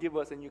forgive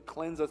us and you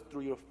cleanse us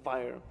through your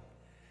fire.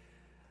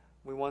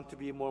 We want to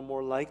be more and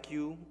more like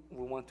you.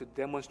 We want to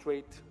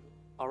demonstrate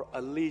our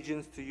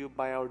allegiance to you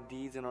by our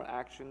deeds and our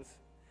actions.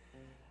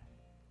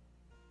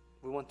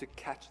 We want to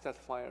catch that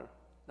fire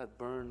that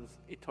burns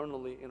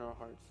eternally in our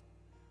hearts.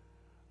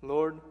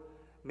 Lord,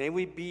 may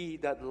we be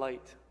that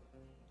light.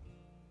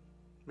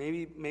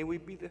 May we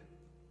be the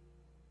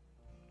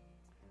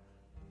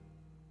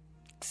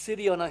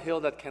city on a hill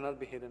that cannot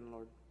be hidden,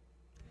 Lord.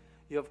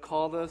 You have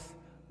called us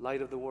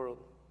light of the world.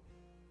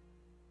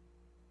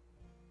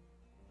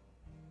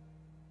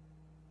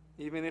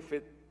 Even if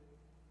it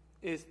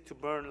is to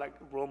burn like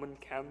Roman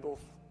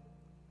candles,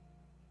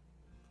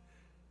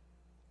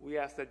 we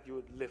ask that you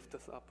would lift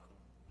us up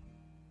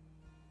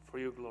for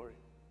your glory.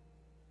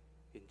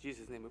 In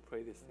Jesus' name we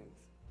pray these things.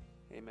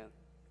 Amen.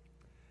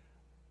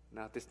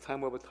 Now at this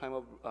time we have a time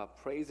of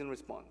praise and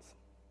response.